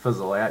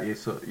fizzle out.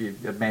 You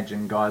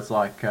imagine guys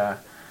like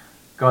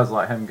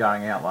him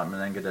going out like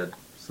Meninga did,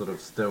 sort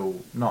of still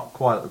not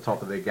quite at the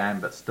top of their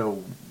game, but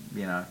still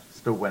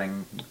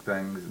winning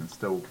things and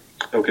still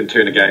can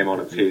turn a game on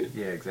its head.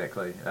 Yeah,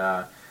 exactly.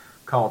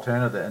 Kyle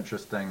Turner, the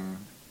interesting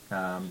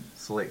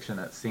selection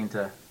at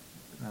centre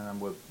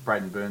with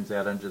Braden Burns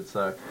out injured,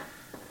 so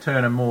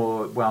Turner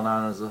more well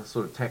known as a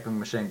sort of tackling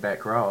machine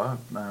back rower.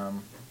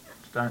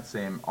 Don't see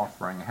him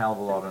offering a hell of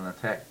a lot in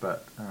attack,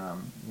 but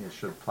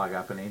should plug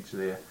up an edge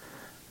there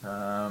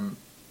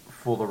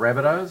for the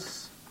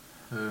Rabbitohs.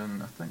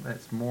 And I think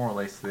that's more or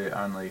less their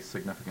only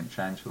significant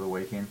change for the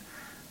weekend.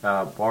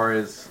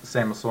 Warriors,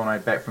 Sam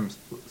Masone back from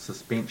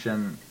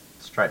suspension,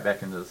 straight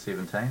back into the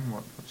 17.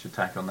 What's your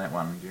take on that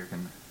one? Do you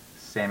reckon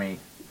Sammy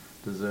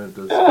deserved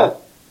his...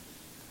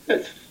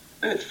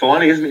 That's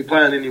fine. He hasn't been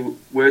playing any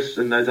worse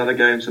in those other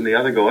games than the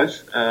other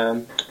guys.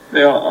 I'm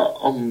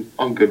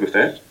good with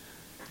that.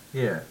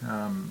 Yeah,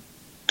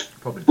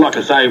 probably. Like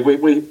I say,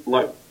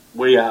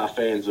 we are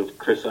fans of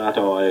Chris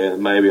Atai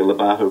and maybe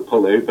Labahu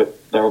Pulu,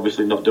 but they're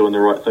obviously not doing the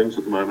right things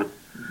at the moment.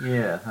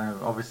 Yeah,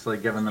 obviously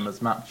given them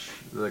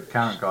the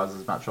current guys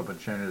as much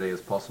opportunity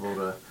as possible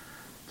to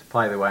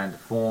play their way into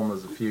form.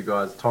 There's a few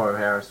guys. Toru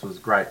Harris was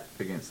great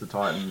against the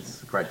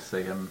Titans. Great to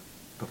see him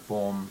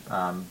perform.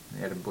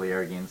 Adam Blair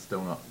again,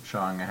 still not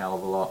showing a hell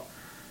of a lot.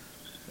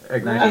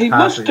 He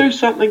must do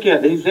something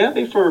out there. He's out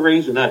there for a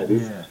reason, eh?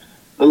 Yeah.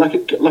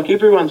 Like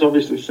everyone's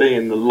obviously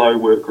seeing the low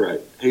work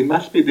rate. There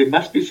must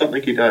be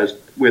something he does,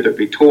 whether it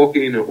be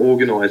talking or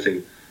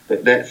organising.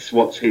 That's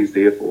what he's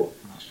there for.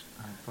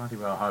 I bloody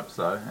well hope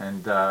so.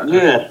 And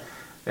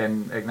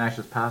and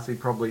Ignatius Parsi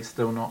probably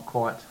still not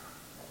quite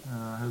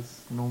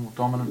his normal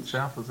dominant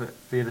self. Is that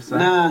fair to say?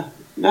 Nah.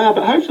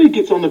 But hopefully he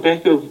gets on the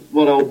back of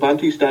what old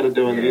Bunty started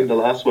doing at the end of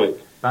last week.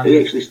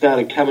 He actually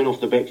started coming off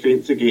the back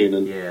fence again.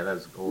 And yeah, that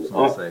was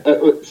awesome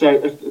to see. So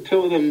if the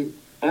two of them,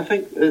 I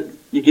think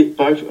you get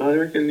both. I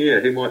reckon,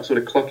 he might sort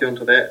of clock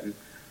onto that and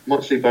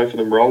might see both of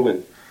them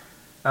rolling.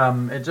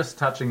 And just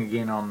touching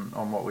again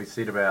on what we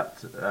said about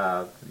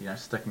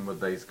sticking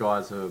with these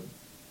guys who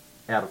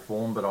are out of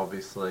form, but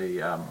obviously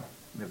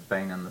they've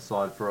been in the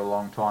side for a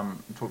long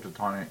time. I talked to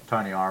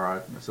Tony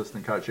Iro,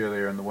 assistant coach,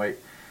 earlier in the week,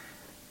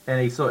 and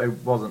he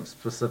wasn't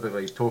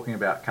specifically talking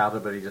about Carter,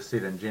 but he just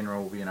said in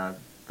general,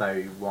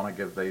 they want to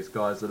give these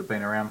guys that have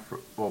been around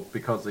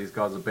because these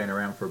guys have been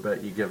around for a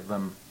bit, you give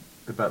them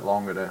a bit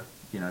longer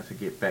to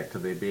get back to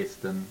their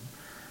best. And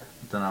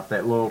I don't know if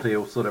that loyalty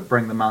will sort of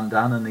bring them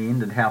undone in the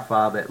end and how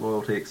far that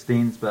loyalty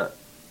extends, but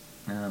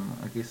I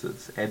guess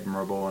it's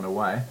admirable in a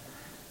way.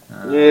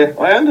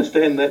 I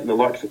understand that in the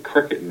likes of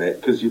cricket and that,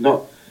 because you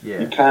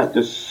can't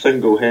just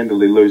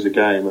single-handedly lose a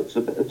game. It's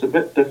a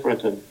bit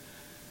different in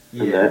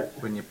that.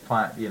 When you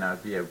play,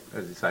 as you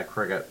say,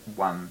 cricket,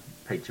 one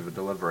peach of a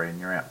delivery and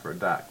you're out for a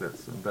duck.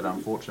 That's a bit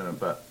unfortunate,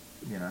 but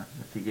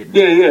if you get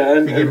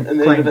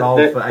and clean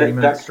bowled for 80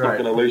 minutes straight, not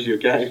going to lose you a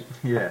game.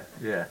 Yeah.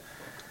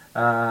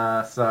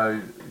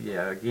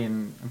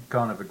 Again, I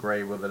kind of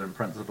agree with it in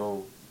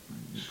principle.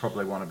 You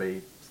probably want to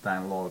be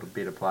staying loyal to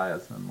better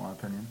players, in my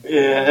opinion.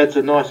 Yeah, it's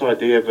a nice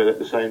idea, but at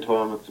the same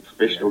time, it's a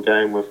professional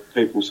game with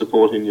people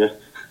supporting you.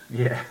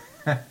 Yeah,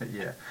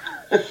 yeah.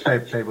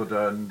 People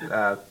doing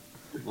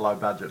low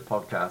budget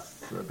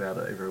podcasts about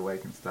it every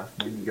week and stuff.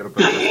 Man, you got a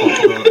bit of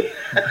responsibility.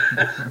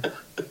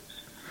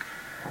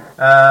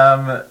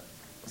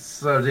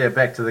 So yeah,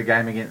 back to the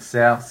game against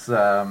Souths.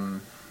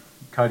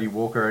 Cody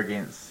Walker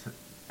against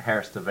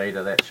Harris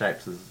DeVita. That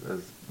shapes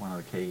as one of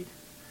the key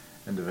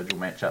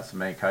individual matchups for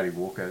me. Cody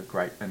Walker,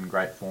 in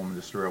great form,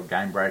 just a real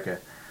game breaker.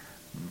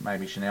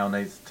 Maybe Chanel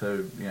needs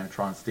to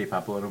try and step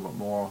up a little bit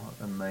more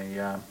in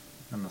the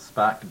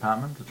spark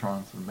department to try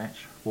and sort of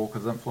match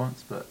Walker's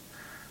influence. But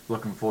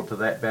looking forward to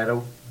that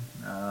battle.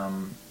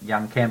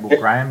 Young Campbell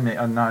Graham.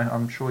 I know,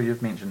 I'm sure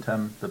you've mentioned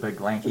him, the big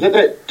lanky. Is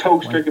that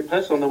tall streak of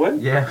piss on the wing?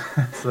 Yeah,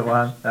 that's the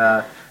one.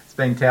 It's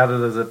been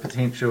touted as a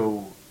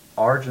potential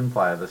Origin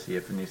player this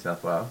year for New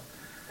South Wales.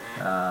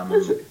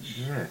 Is it?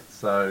 Yeah,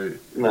 so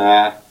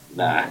Nah.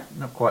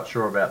 not quite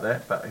sure about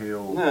that, but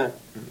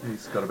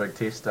he's got a big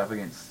test up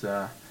against.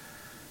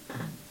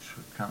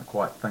 Can't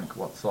quite think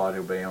what side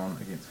he'll be on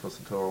against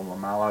Fusatore or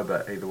Mamalo,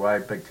 but either way,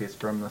 big test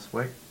for him this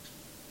week.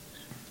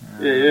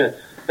 Yeah.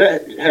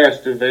 Harris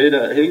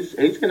DeVita,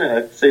 he's going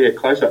to see a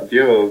close-up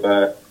view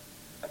of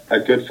a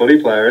good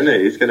footy player, isn't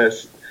he? He's going to,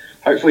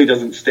 hopefully he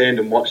doesn't stand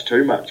and watch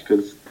too much,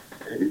 because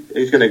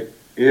he's going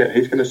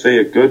to see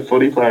a good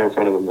footy player in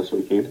front of him this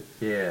weekend.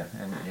 Yeah,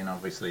 and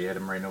obviously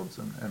Adam Reynolds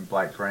and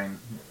Blake Green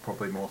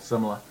probably more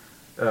similar.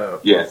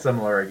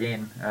 Similar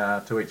again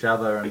to each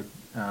other, and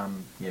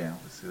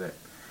obviously that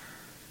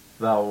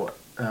they'll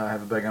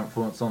have a big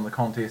influence on the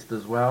contest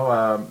as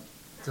well.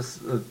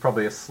 Just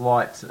probably a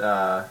slight,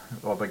 I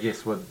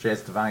guess with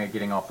Jazz Tavanga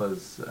getting off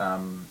his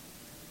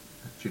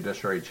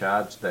judiciary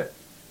charge, that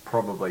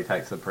probably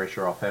takes the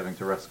pressure off having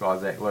to risk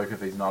Isaac Luke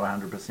if he's not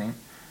 100%.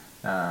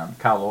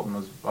 Carl Orton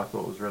I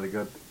thought was really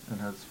good in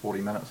his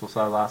 40 minutes or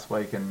so last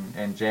week,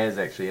 and Jazz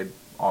actually had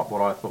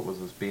what I thought was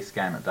his best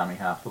game at dummy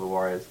half for the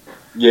Warriors.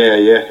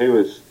 Yeah, he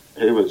was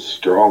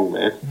strong,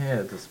 man.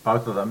 Yeah, just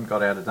both of them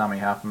got out of dummy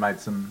half and made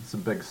some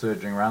big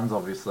surging runs.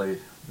 Obviously,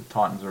 the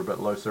Titans were a bit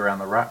loose around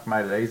the ruck,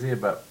 made it easier,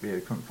 but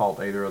couldn't fault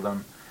either of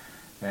them,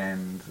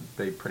 and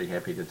be pretty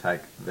happy to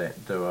take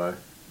that duo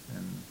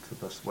into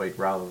this week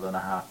rather than a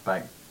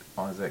half-baked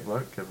Isaac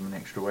Luke. Give him an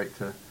extra week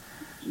to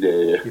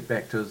get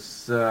back to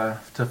his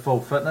to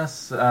full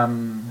fitness.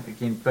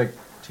 Again, big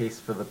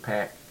test for the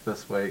pack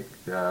this week.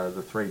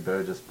 The three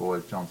Burgess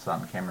boys, John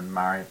Sutton, Cameron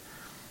Murray,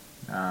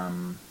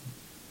 and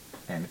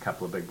a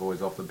couple of big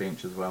boys off the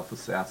bench as well for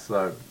South.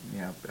 So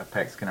our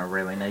pack's going to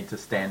really need to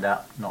stand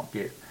up, not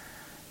get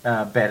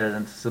battered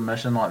into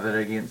submission like that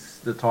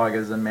against the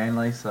Tigers and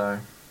Manly. So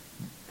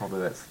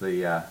probably that's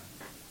the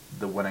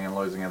winning and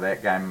losing of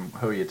that game.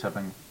 Who are you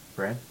tipping,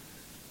 Brad?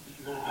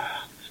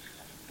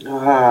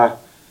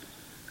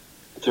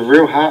 It's a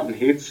real heart and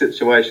head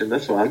situation,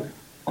 this one.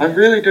 I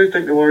really do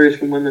think the Warriors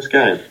can win this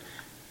game.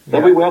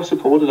 They'll be well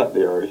supported up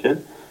there, I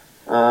reckon.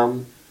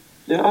 I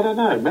don't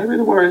know. Maybe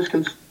the Warriors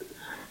can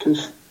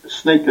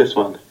sneak this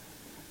one.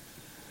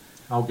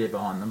 I'll get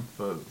behind them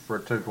for a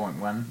 2-point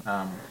win.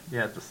 I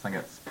just think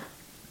it's,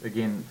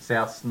 again,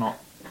 South's not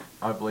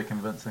overly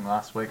convincing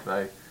last week.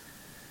 They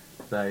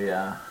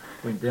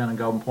went down in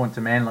Golden Point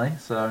to Manly,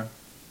 so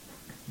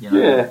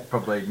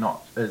probably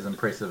not as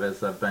impressive as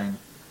they've been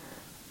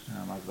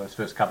over those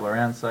first couple of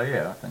rounds. So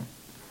I think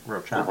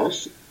real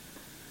chance.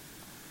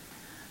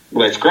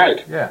 Well, that's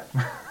great. Yeah,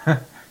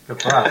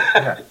 good for us.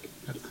 Yeah,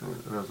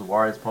 it was a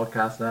Warriors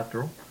podcast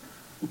after all.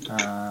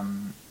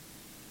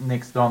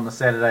 Next on the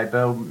Saturday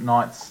bill,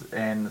 Knights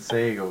and the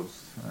Sea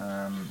Eagles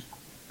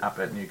up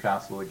at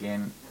Newcastle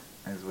again.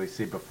 As we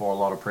said before, a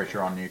lot of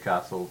pressure on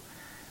Newcastle.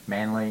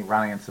 Manly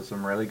running into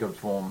some really good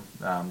form.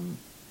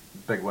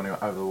 Big win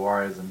over the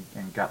Warriors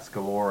and guts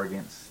galore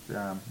against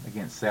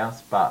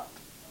South, but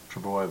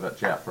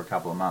Trebojevic out for a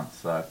couple of months.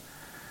 So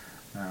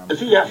is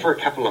he out for a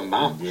couple of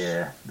months?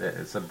 Yeah,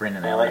 it's a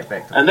Brendan Elliott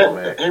back to and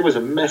he was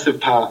a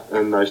massive part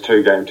in those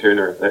two-game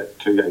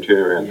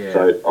turnaround. Yeah.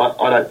 So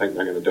I don't think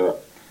they're going to do it.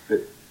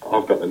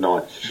 I've got the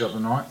Knights. You got the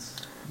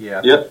Knights?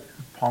 Yeah. Yep.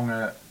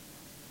 Ponga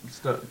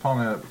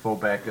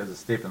fullback is a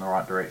step in the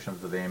right direction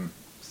for them.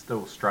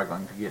 Still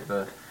struggling to get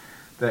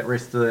that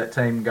rest of that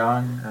team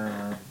going.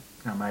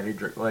 Our mate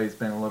Edric Lee's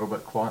been a little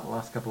bit quiet the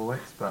last couple of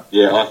weeks, but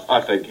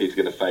I think he's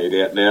going to fade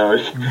out now. I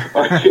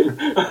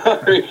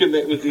reckon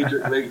that was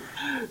Edric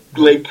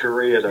Lee's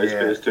career, those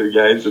first two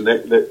games, and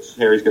that's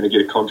how he's going to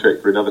get a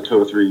contract for another 2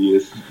 or 3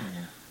 years.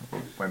 Yeah.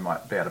 We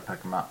might be able to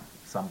pick him up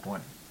at some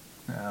point.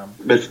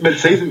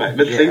 Mid-season, mate.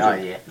 Mid-season.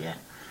 I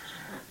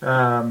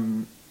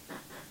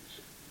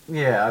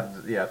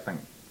think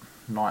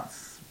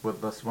Knights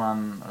with this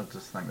one. I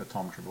just think the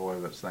Tom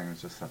Trebojevic thing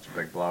was just such a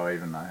big blow,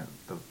 even though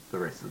the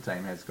rest of the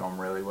team has gone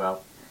really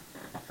well.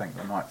 I think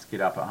the Knights get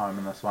up at home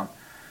in this one.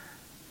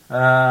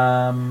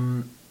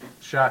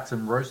 Sharks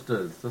and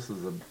Roosters. This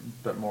is a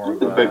bit more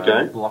of a big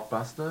game.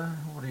 Blockbuster.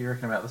 What do you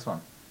reckon about this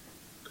one?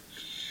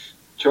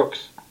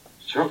 Chooks.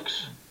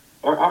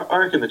 I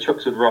reckon the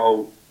Chooks would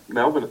roll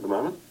Melbourne at the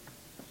moment.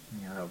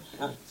 Yeah,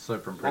 they're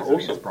super impressive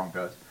against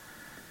Broncos.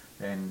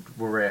 And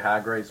Warrior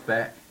Hargreaves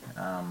back.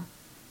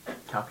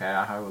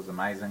 Kalkayaho was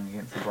amazing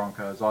against the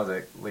Broncos.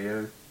 Isaac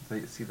Liu.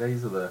 See,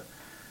 these are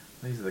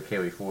these are the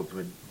Kiwi forwards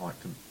we'd like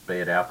to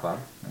be at our club.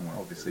 And we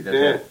obviously did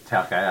Yeah.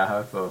 have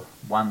Taukeaho for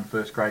one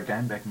first grade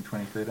game back in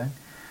 2013.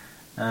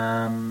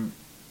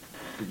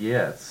 But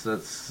yeah, it's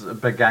a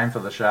big game for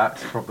the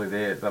Sharks. Probably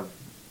they're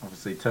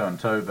obviously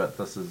 2-2, but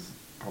this is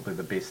probably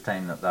the best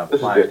team that they've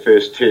This played. is their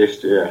first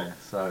test, yeah.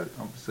 So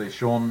obviously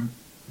Sean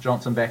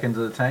Johnson back into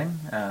the team.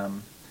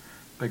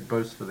 Big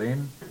boost for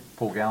them.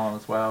 Paul Gallen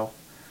as well.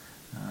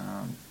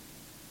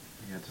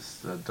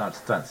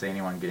 Don't see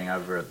anyone getting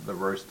over at the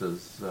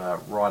Roosters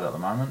right at the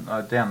moment.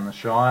 Down in the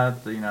Shire,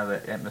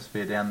 the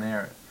atmosphere down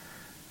there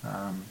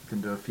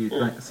can do a few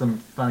some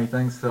funny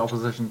things to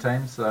opposition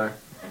teams. So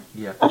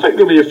yeah, I think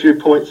there'll be a few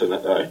points in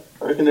it though.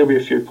 I reckon there'll be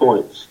a few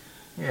points.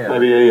 yeah,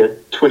 Maybe a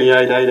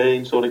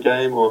 28-18 sort of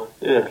game, or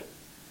yeah.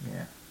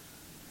 yeah.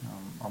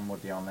 I'm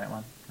with you on that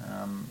one.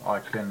 I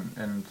can,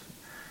 and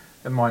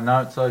in my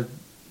notes, I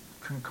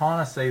can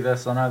kind of see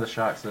this. I know the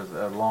Sharks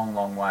are a long,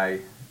 long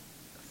way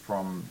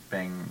from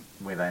being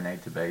where they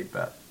need to be,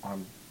 but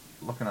I'm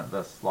looking at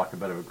this like a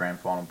bit of a grand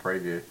final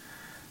preview.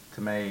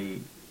 To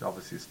me,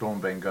 obviously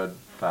Storm being good,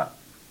 but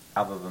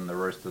other than the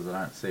Roosters, I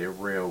don't see a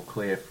real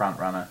clear front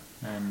runner,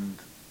 and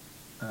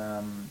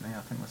I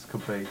think this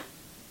could be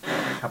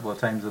a couple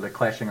of teams that are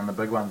clashing in the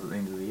big ones at the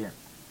end of the year.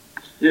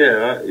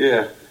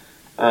 Yeah.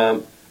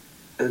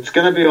 It's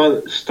going to be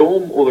either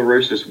Storm or the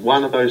Roosters.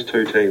 One of those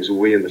two teams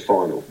will be in the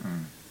final.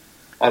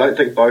 I don't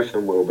think both of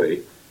them will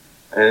be.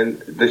 And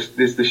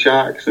there's the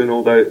Sharks and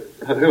all those.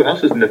 Who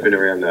else is nipping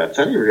around there? It's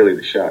only really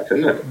the Sharks,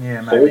 isn't it?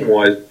 Yeah, maybe.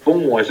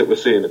 Form-wise that we're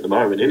seeing at the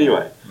moment,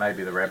 anyway.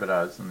 Maybe the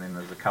Rabbitohs, and then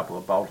there's a couple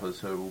of bolters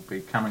who will be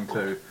coming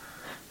to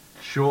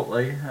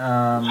shortly.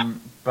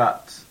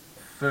 But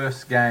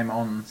first game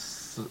on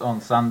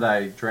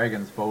Sunday,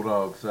 Dragons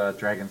Bulldogs.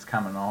 Dragons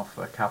coming off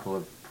a couple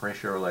of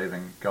pressure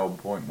relieving Golden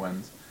Point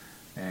wins,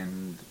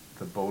 and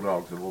the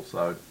Bulldogs have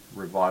also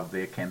revived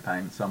their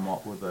campaign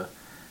somewhat with a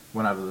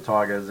win over the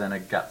Tigers and a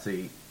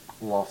gutsy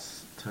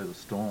loss to the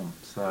Storm.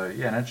 So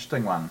yeah, an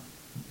interesting one.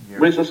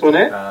 Where's this one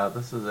at?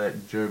 This is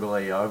at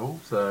Jubilee Oval,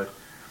 so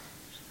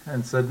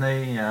in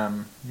Sydney.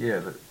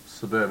 The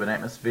suburban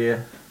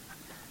atmosphere.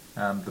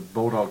 The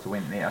Bulldogs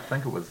went there, I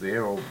think it was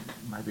there, or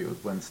maybe it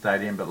was Wynn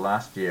Stadium, but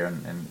last year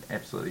and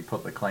absolutely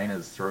put the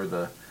cleaners through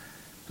the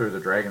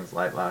Dragons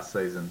late last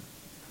season.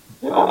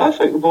 Yeah, I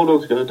think the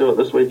Bulldogs are going to do it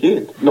this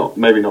weekend.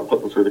 Maybe not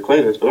put them through the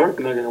cleaners, but I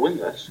reckon they're going to win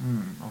this.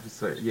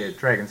 Obviously, yeah,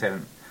 Dragons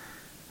haven't.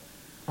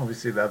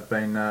 Obviously, they've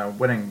been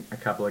winning a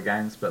couple of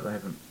games, but they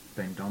haven't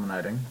been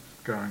dominating.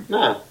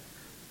 No,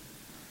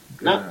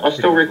 I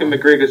still reckon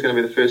McGregor's going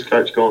to be the first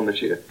coach gone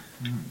this year.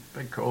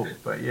 Big call,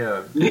 but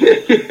yeah,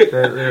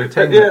 they're a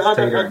team that's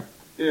teetering.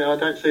 I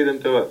don't see them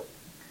do it.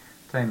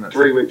 Team that's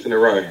 3 weeks in a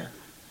row. Yeah,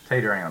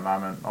 teetering at the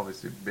moment.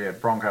 Obviously,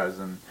 Broncos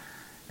and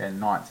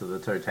Knights are the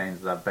two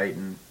teams they've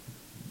beaten.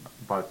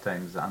 Both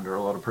teams are under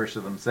a lot of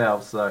pressure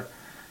themselves, so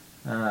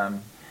I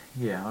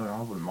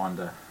wouldn't mind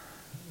a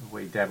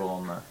wee dabble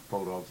on the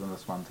Bulldogs in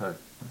this one too.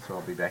 That's what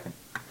I'll be backing.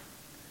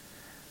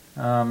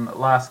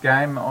 Last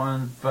game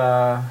around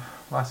 5.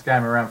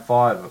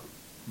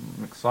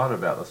 I'm excited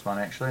about this one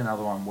actually.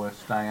 Another one worth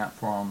staying up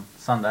for on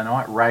Sunday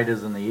night.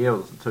 Raiders and the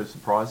Eels, the two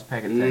surprise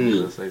packet teams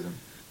of the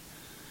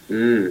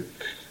season.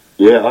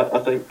 Yeah,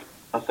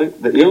 I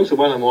think the Eels are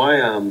one of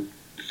my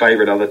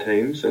favourite other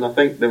teams, and I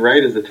think the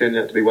Raiders are turning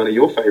out to be one of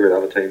your favourite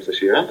other teams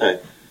this year, aren't they?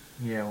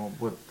 Yeah, well,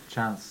 with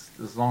Chance,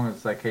 as long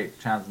as they keep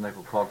Chance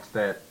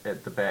Nickel-Klokstad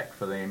at the back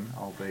for them,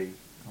 I'll be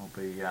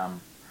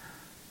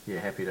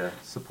happy to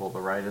support the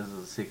Raiders as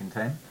a second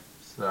team.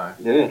 So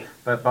yeah,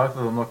 but both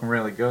of them looking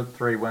really good.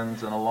 3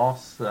 wins and a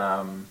loss,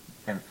 and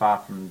far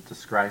from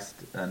disgraced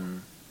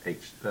in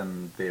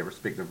their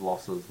respective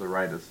losses. The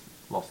Raiders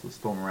lost to the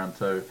Storm in round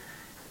 2.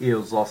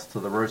 Eels lost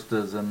to the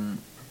Roosters, and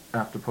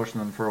after pushing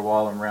them for a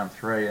while in round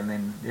 3, and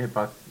then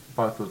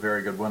both were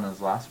very good winners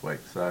last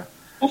week. So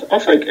I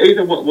think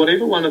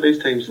whatever one of these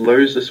teams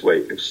lose this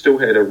week, have still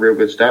had a real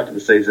good start to the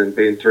season,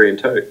 being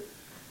 3-2.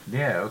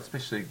 Yeah,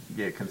 especially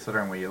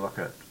considering where you look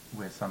at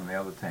where some of the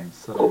other teams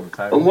sit on the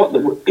table. But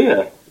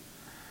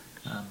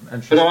I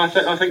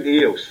think the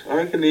Eels. I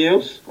reckon the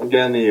Eels. I'm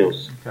down the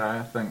Eels. Okay,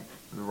 I think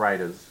the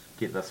Raiders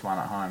get this one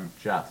at home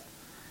just.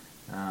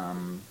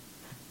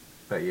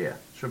 But yeah,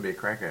 should be a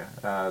cracker.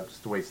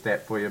 Just a wee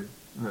stat for you.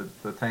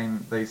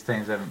 These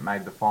teams haven't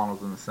made the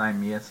finals in the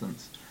same year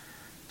since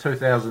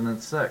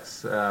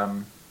 2006.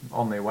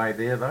 On their way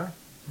there though,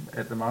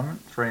 at the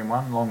moment,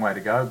 3-1, long way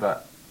to go,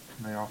 but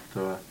they're off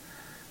to a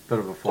bit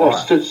of a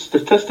flight.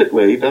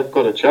 Statistically, they've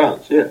got a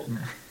chance. Yeah,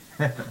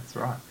 that's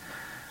right.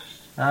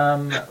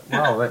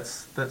 Well,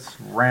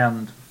 that's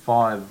round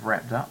 5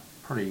 wrapped up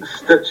pretty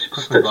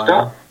quickly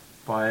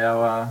by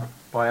our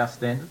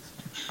standards.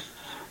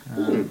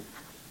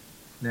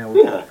 Now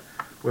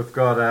we've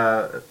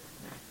got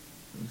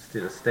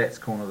instead of stats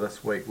corner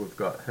this week, we've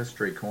got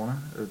history corner.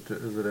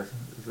 Is it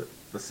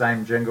the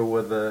same jingle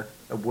with a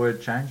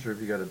word change, or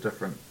have you got a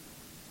different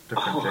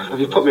jingle? Have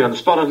you put me on the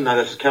spot? I didn't know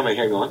this was coming.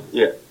 Hang on.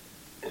 Yeah.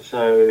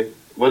 So,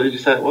 what did you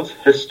say it was?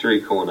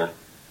 History corner.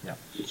 Yeah.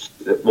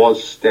 It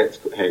was stats.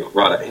 Hang on.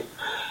 Right.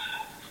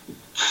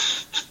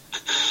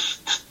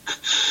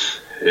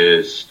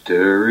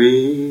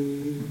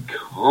 History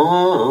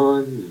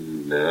Corner.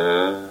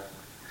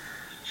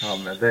 Oh,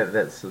 man,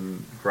 that's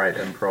some great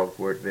improv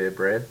work there,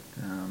 Brad.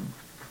 I'm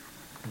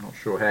not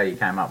sure how you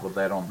came up with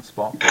that on the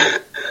spot.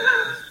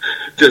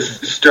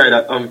 Just straight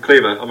up, I'm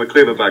clever. I'm a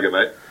clever bugger,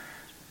 mate.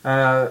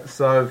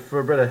 So for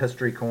a bit of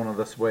history corner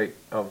this week,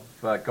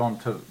 I've gone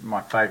to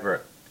my favourite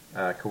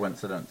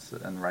coincidence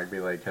in rugby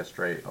league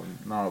history. I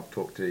know I've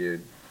talked to you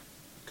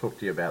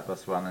about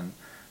this one, and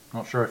I'm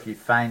not sure if you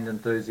feigned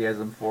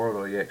enthusiasm for it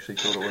or you actually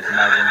thought it was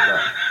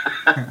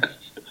amazing,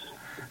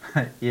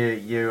 but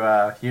you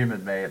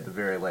humoured me at the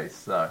very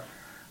least. So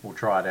we'll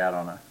try it out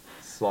on a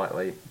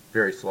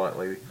very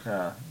slightly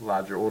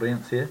larger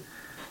audience here.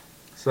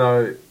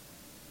 So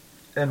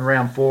in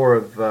round 4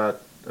 of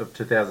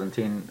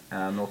 2010,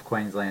 North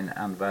Queensland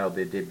unveiled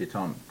their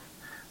debutant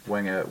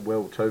winger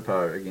Will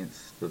Tupou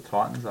against the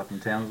Titans up in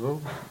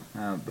Townsville.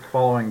 The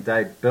following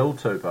day, Bill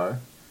Tupou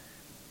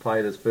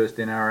played his first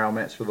NRL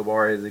match for the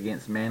Warriors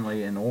against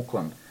Manly in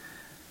Auckland.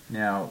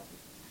 Now,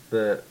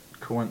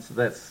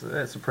 that's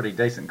a pretty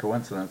decent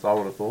coincidence, I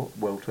would have thought.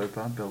 Will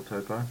Tupou, Bill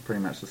Tupou,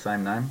 pretty much the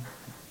same name.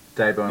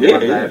 Debuting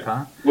one day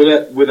apart.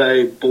 Were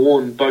they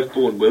both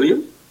born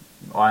William?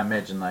 I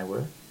imagine they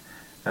were.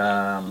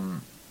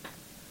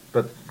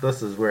 But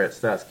this is where it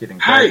starts getting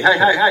crazy.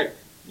 Hey.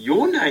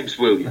 Your name's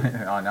William.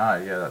 I know,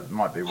 yeah, that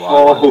might be why.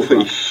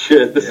 Holy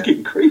shit, this is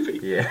getting creepy.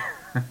 Yeah.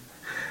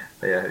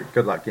 Yeah,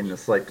 good luck getting to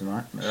sleep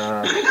tonight.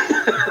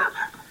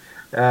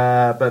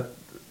 But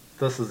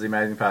this is the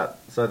amazing part.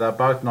 So they're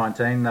both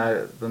 19.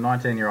 The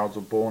 19-year-olds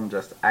were born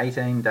just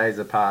 18 days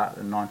apart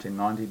in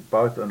 1990,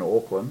 both in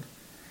Auckland.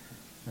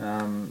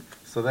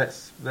 So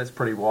that's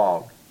pretty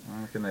wild.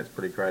 I reckon that's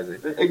pretty crazy.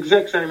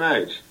 Exact same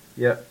age.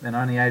 Yep, and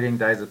only 18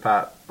 days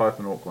apart, both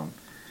in Auckland.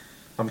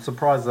 I'm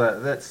surprised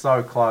that that's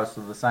so close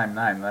to the same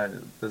name.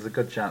 There's a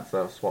good chance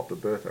they'll swap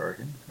at birth, I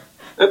reckon.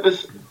 They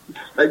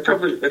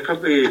probably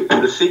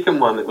the second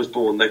one that was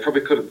born. They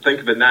probably couldn't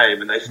think of a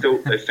name, and they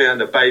found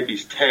a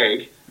baby's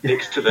tag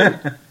next to them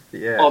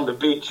on the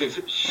bench and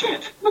said,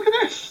 "Shit, look at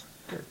this!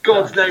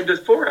 God's named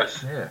it for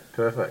us." Yeah,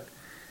 perfect.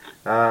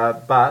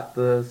 But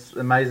the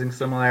amazing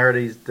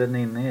similarities didn't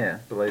end there,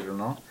 believe it or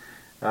not.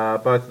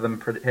 Both of them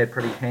had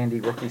pretty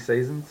handy rookie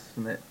seasons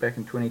back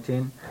in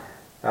 2010.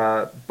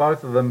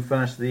 Both of them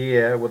finished the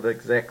year with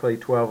exactly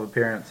 12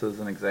 appearances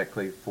and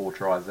exactly 4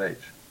 tries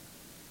each.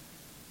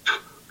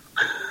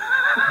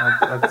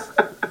 That's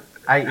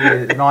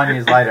 9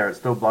 years later, it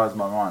still blows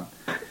my mind.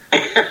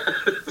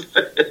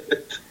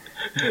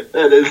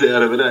 That is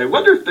out of it, eh? I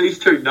wonder if these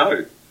two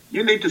know.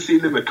 You need to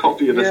send them a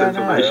copy of this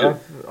information.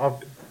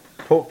 I've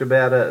talked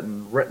about it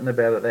and written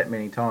about it that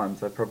many times.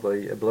 They're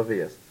probably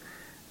oblivious.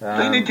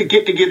 They need to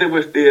get together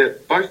with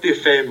both their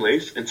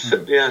families and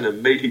sit down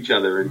and meet each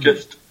other and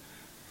just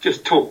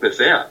talk this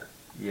out.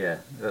 Yeah,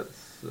 it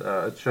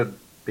should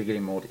be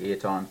getting more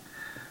airtime.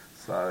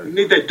 So you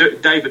need that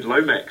David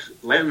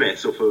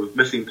Lomax off of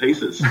Missing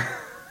Pieces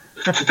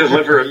to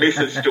deliver a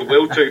message to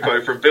Will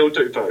Tupou from Bill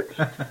Tupou.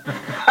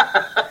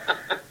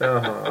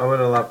 I would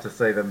have loved to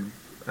see them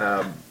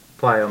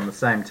play on the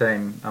same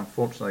team.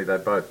 Unfortunately, they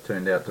both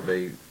turned out to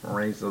be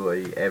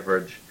reasonably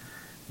average.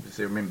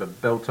 You remember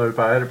Bill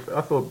Tupou?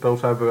 I thought Bill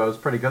Tupou was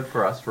pretty good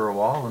for us for a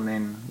while, and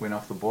then went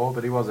off the ball.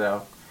 But he was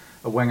a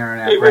winger in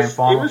our grand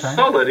final team. He was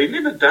solid. He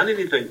never done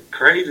anything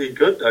crazy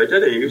good though,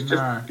 did he? He was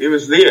he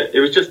was there. He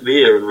was just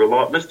there and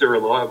Mr.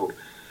 Reliable.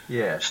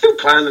 Yeah. Still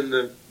playing in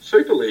the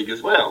Super League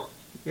as well.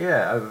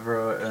 Yeah,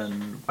 over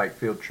in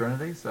Wakefield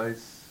Trinity. So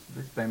he's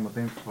been with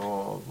them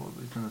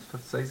he's in his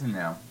 5th season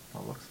now.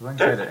 Looks of things.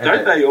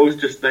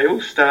 They all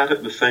start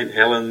at the St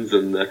Helens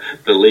and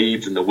the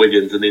Leeds and the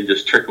Wiggins and then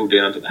just trickle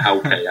down to the Hull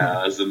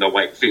KRs and the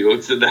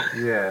Wakefields and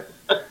yeah,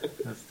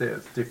 it's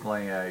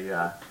definitely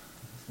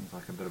seems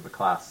like a bit of a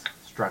class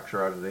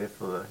structure over there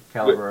for the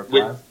calibre of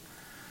players.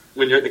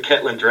 When you're at the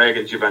Catlin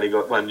Dragons, you've only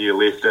got 1 year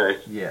left, eh?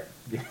 Yeah.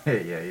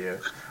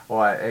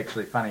 Well,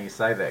 actually, funny you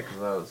say that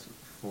because I was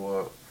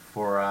for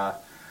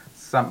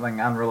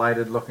something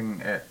unrelated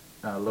looking at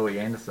Louis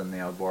Anderson,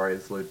 the old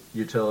Warriors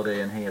utility,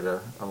 and he had a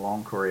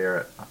long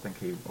career I think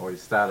he always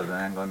started in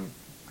England,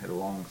 had a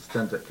long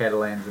stint at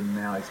Catalans, and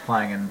now he's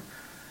playing in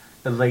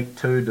Elite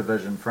 2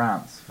 Division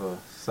France for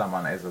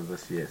someone as of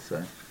this year.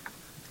 So,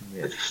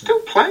 yeah. He's still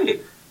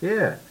playing?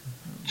 Yeah.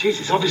 Jeez,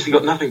 he's obviously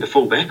got nothing to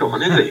fall back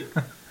on, has he?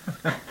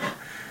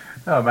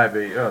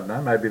 Maybe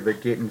the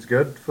getting's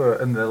good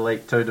in the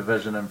Elite 2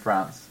 Division in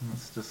France.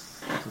 Let's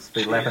just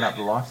be lapping up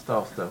the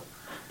lifestyle still.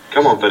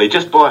 Come on, Vinny,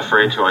 just buy a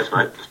franchise,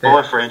 mate. Just buy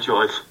a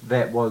franchise.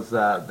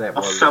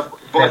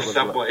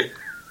 Subway.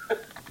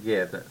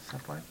 Yeah, that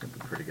Subway would be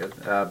pretty good.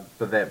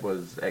 But that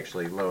was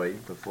actually Louis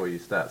before you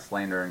start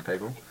slandering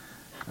people.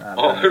 Who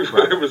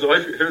was I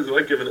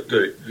giving it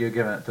to? You're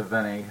giving it to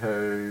Vinny,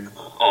 who...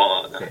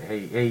 Oh, no.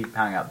 He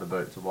hung up the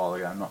boots a while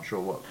ago. I'm not sure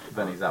what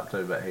Vinny's up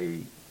to, but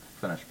he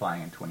finished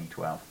playing in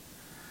 2012.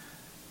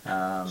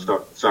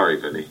 Sorry,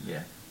 Vinny.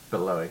 Yeah, but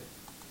Louis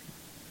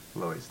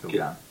still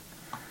going.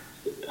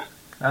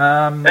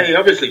 He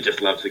obviously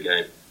just loves the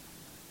game.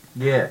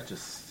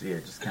 Just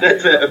can't.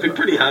 That's get it. up It'd be with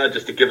pretty hard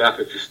just to give up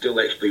if you still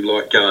actually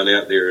like going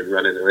out there and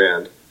running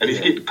around. And he's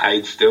Yeah. getting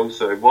paid still,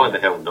 so why the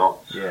hell not?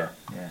 Yeah.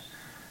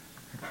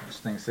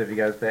 Interesting to see if he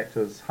goes back to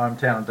his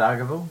hometown of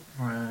Dargaville,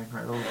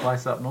 great little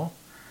place up north.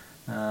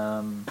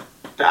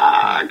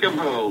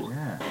 Dargaville.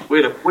 Yeah.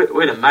 We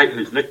had a mate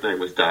whose nickname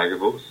was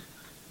Dargaville.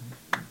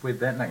 Where'd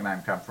that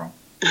nickname come from?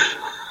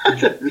 I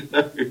don't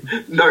know.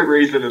 No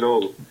reason at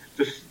all.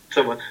 Just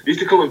someone. We used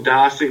to call him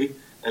Darcy,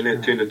 and then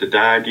it turned into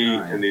Dargy, Oh,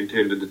 yeah. and then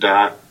turned into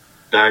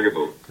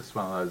Dargaville. Just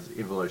one of those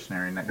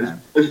evolutionary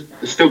nicknames.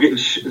 It's still getting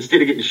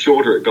instead of getting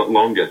shorter, it got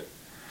longer.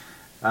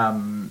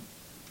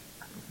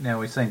 Now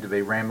we seem to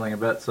be rambling a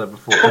bit, so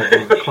before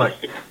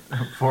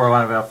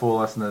one of our 4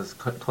 listeners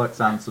clicks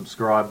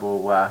unsubscribe,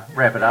 we'll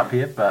wrap it up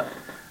here. But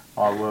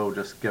I will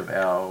just give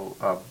our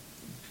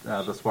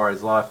This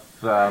Warriors Life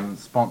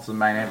sponsor,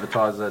 main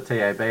advertiser,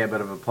 TAB, a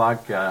bit of a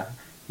plug. Head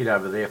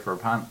over there for a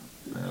punt.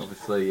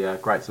 Obviously,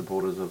 great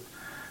supporters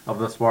of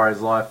This Warriors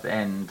Life,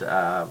 and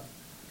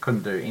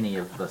couldn't do any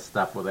of this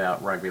stuff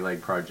without Rugby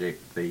League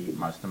Project, the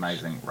most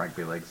amazing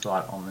rugby league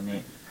site on the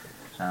net.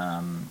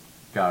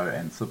 Go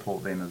and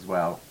support them as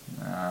well.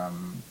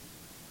 And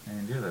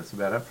yeah, that's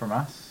about it from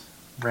us.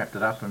 Wrapped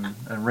it up in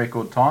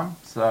record time,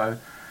 so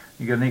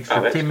you got an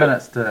extra 10 good.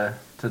 minutes to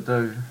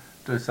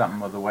do something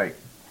with the week.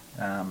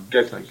 Go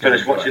So finish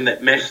enjoy watching it.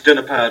 that mass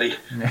dinner party.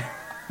 Yeah.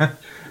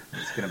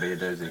 It's going to be a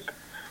doozy.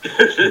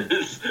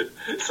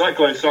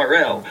 Cyclone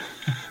Cyrell.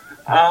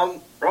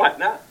 Right,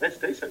 that's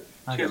decent.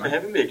 Okay, Cheers for mate.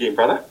 having me again,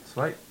 brother.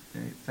 Sweet.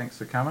 Yeah, thanks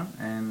for coming,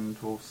 and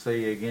we'll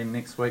see you again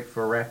next week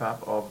for a wrap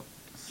up of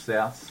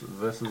Souths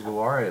versus the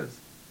Warriors.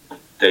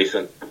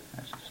 Decent.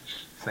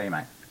 See you,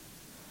 mate.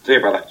 See you,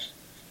 brother.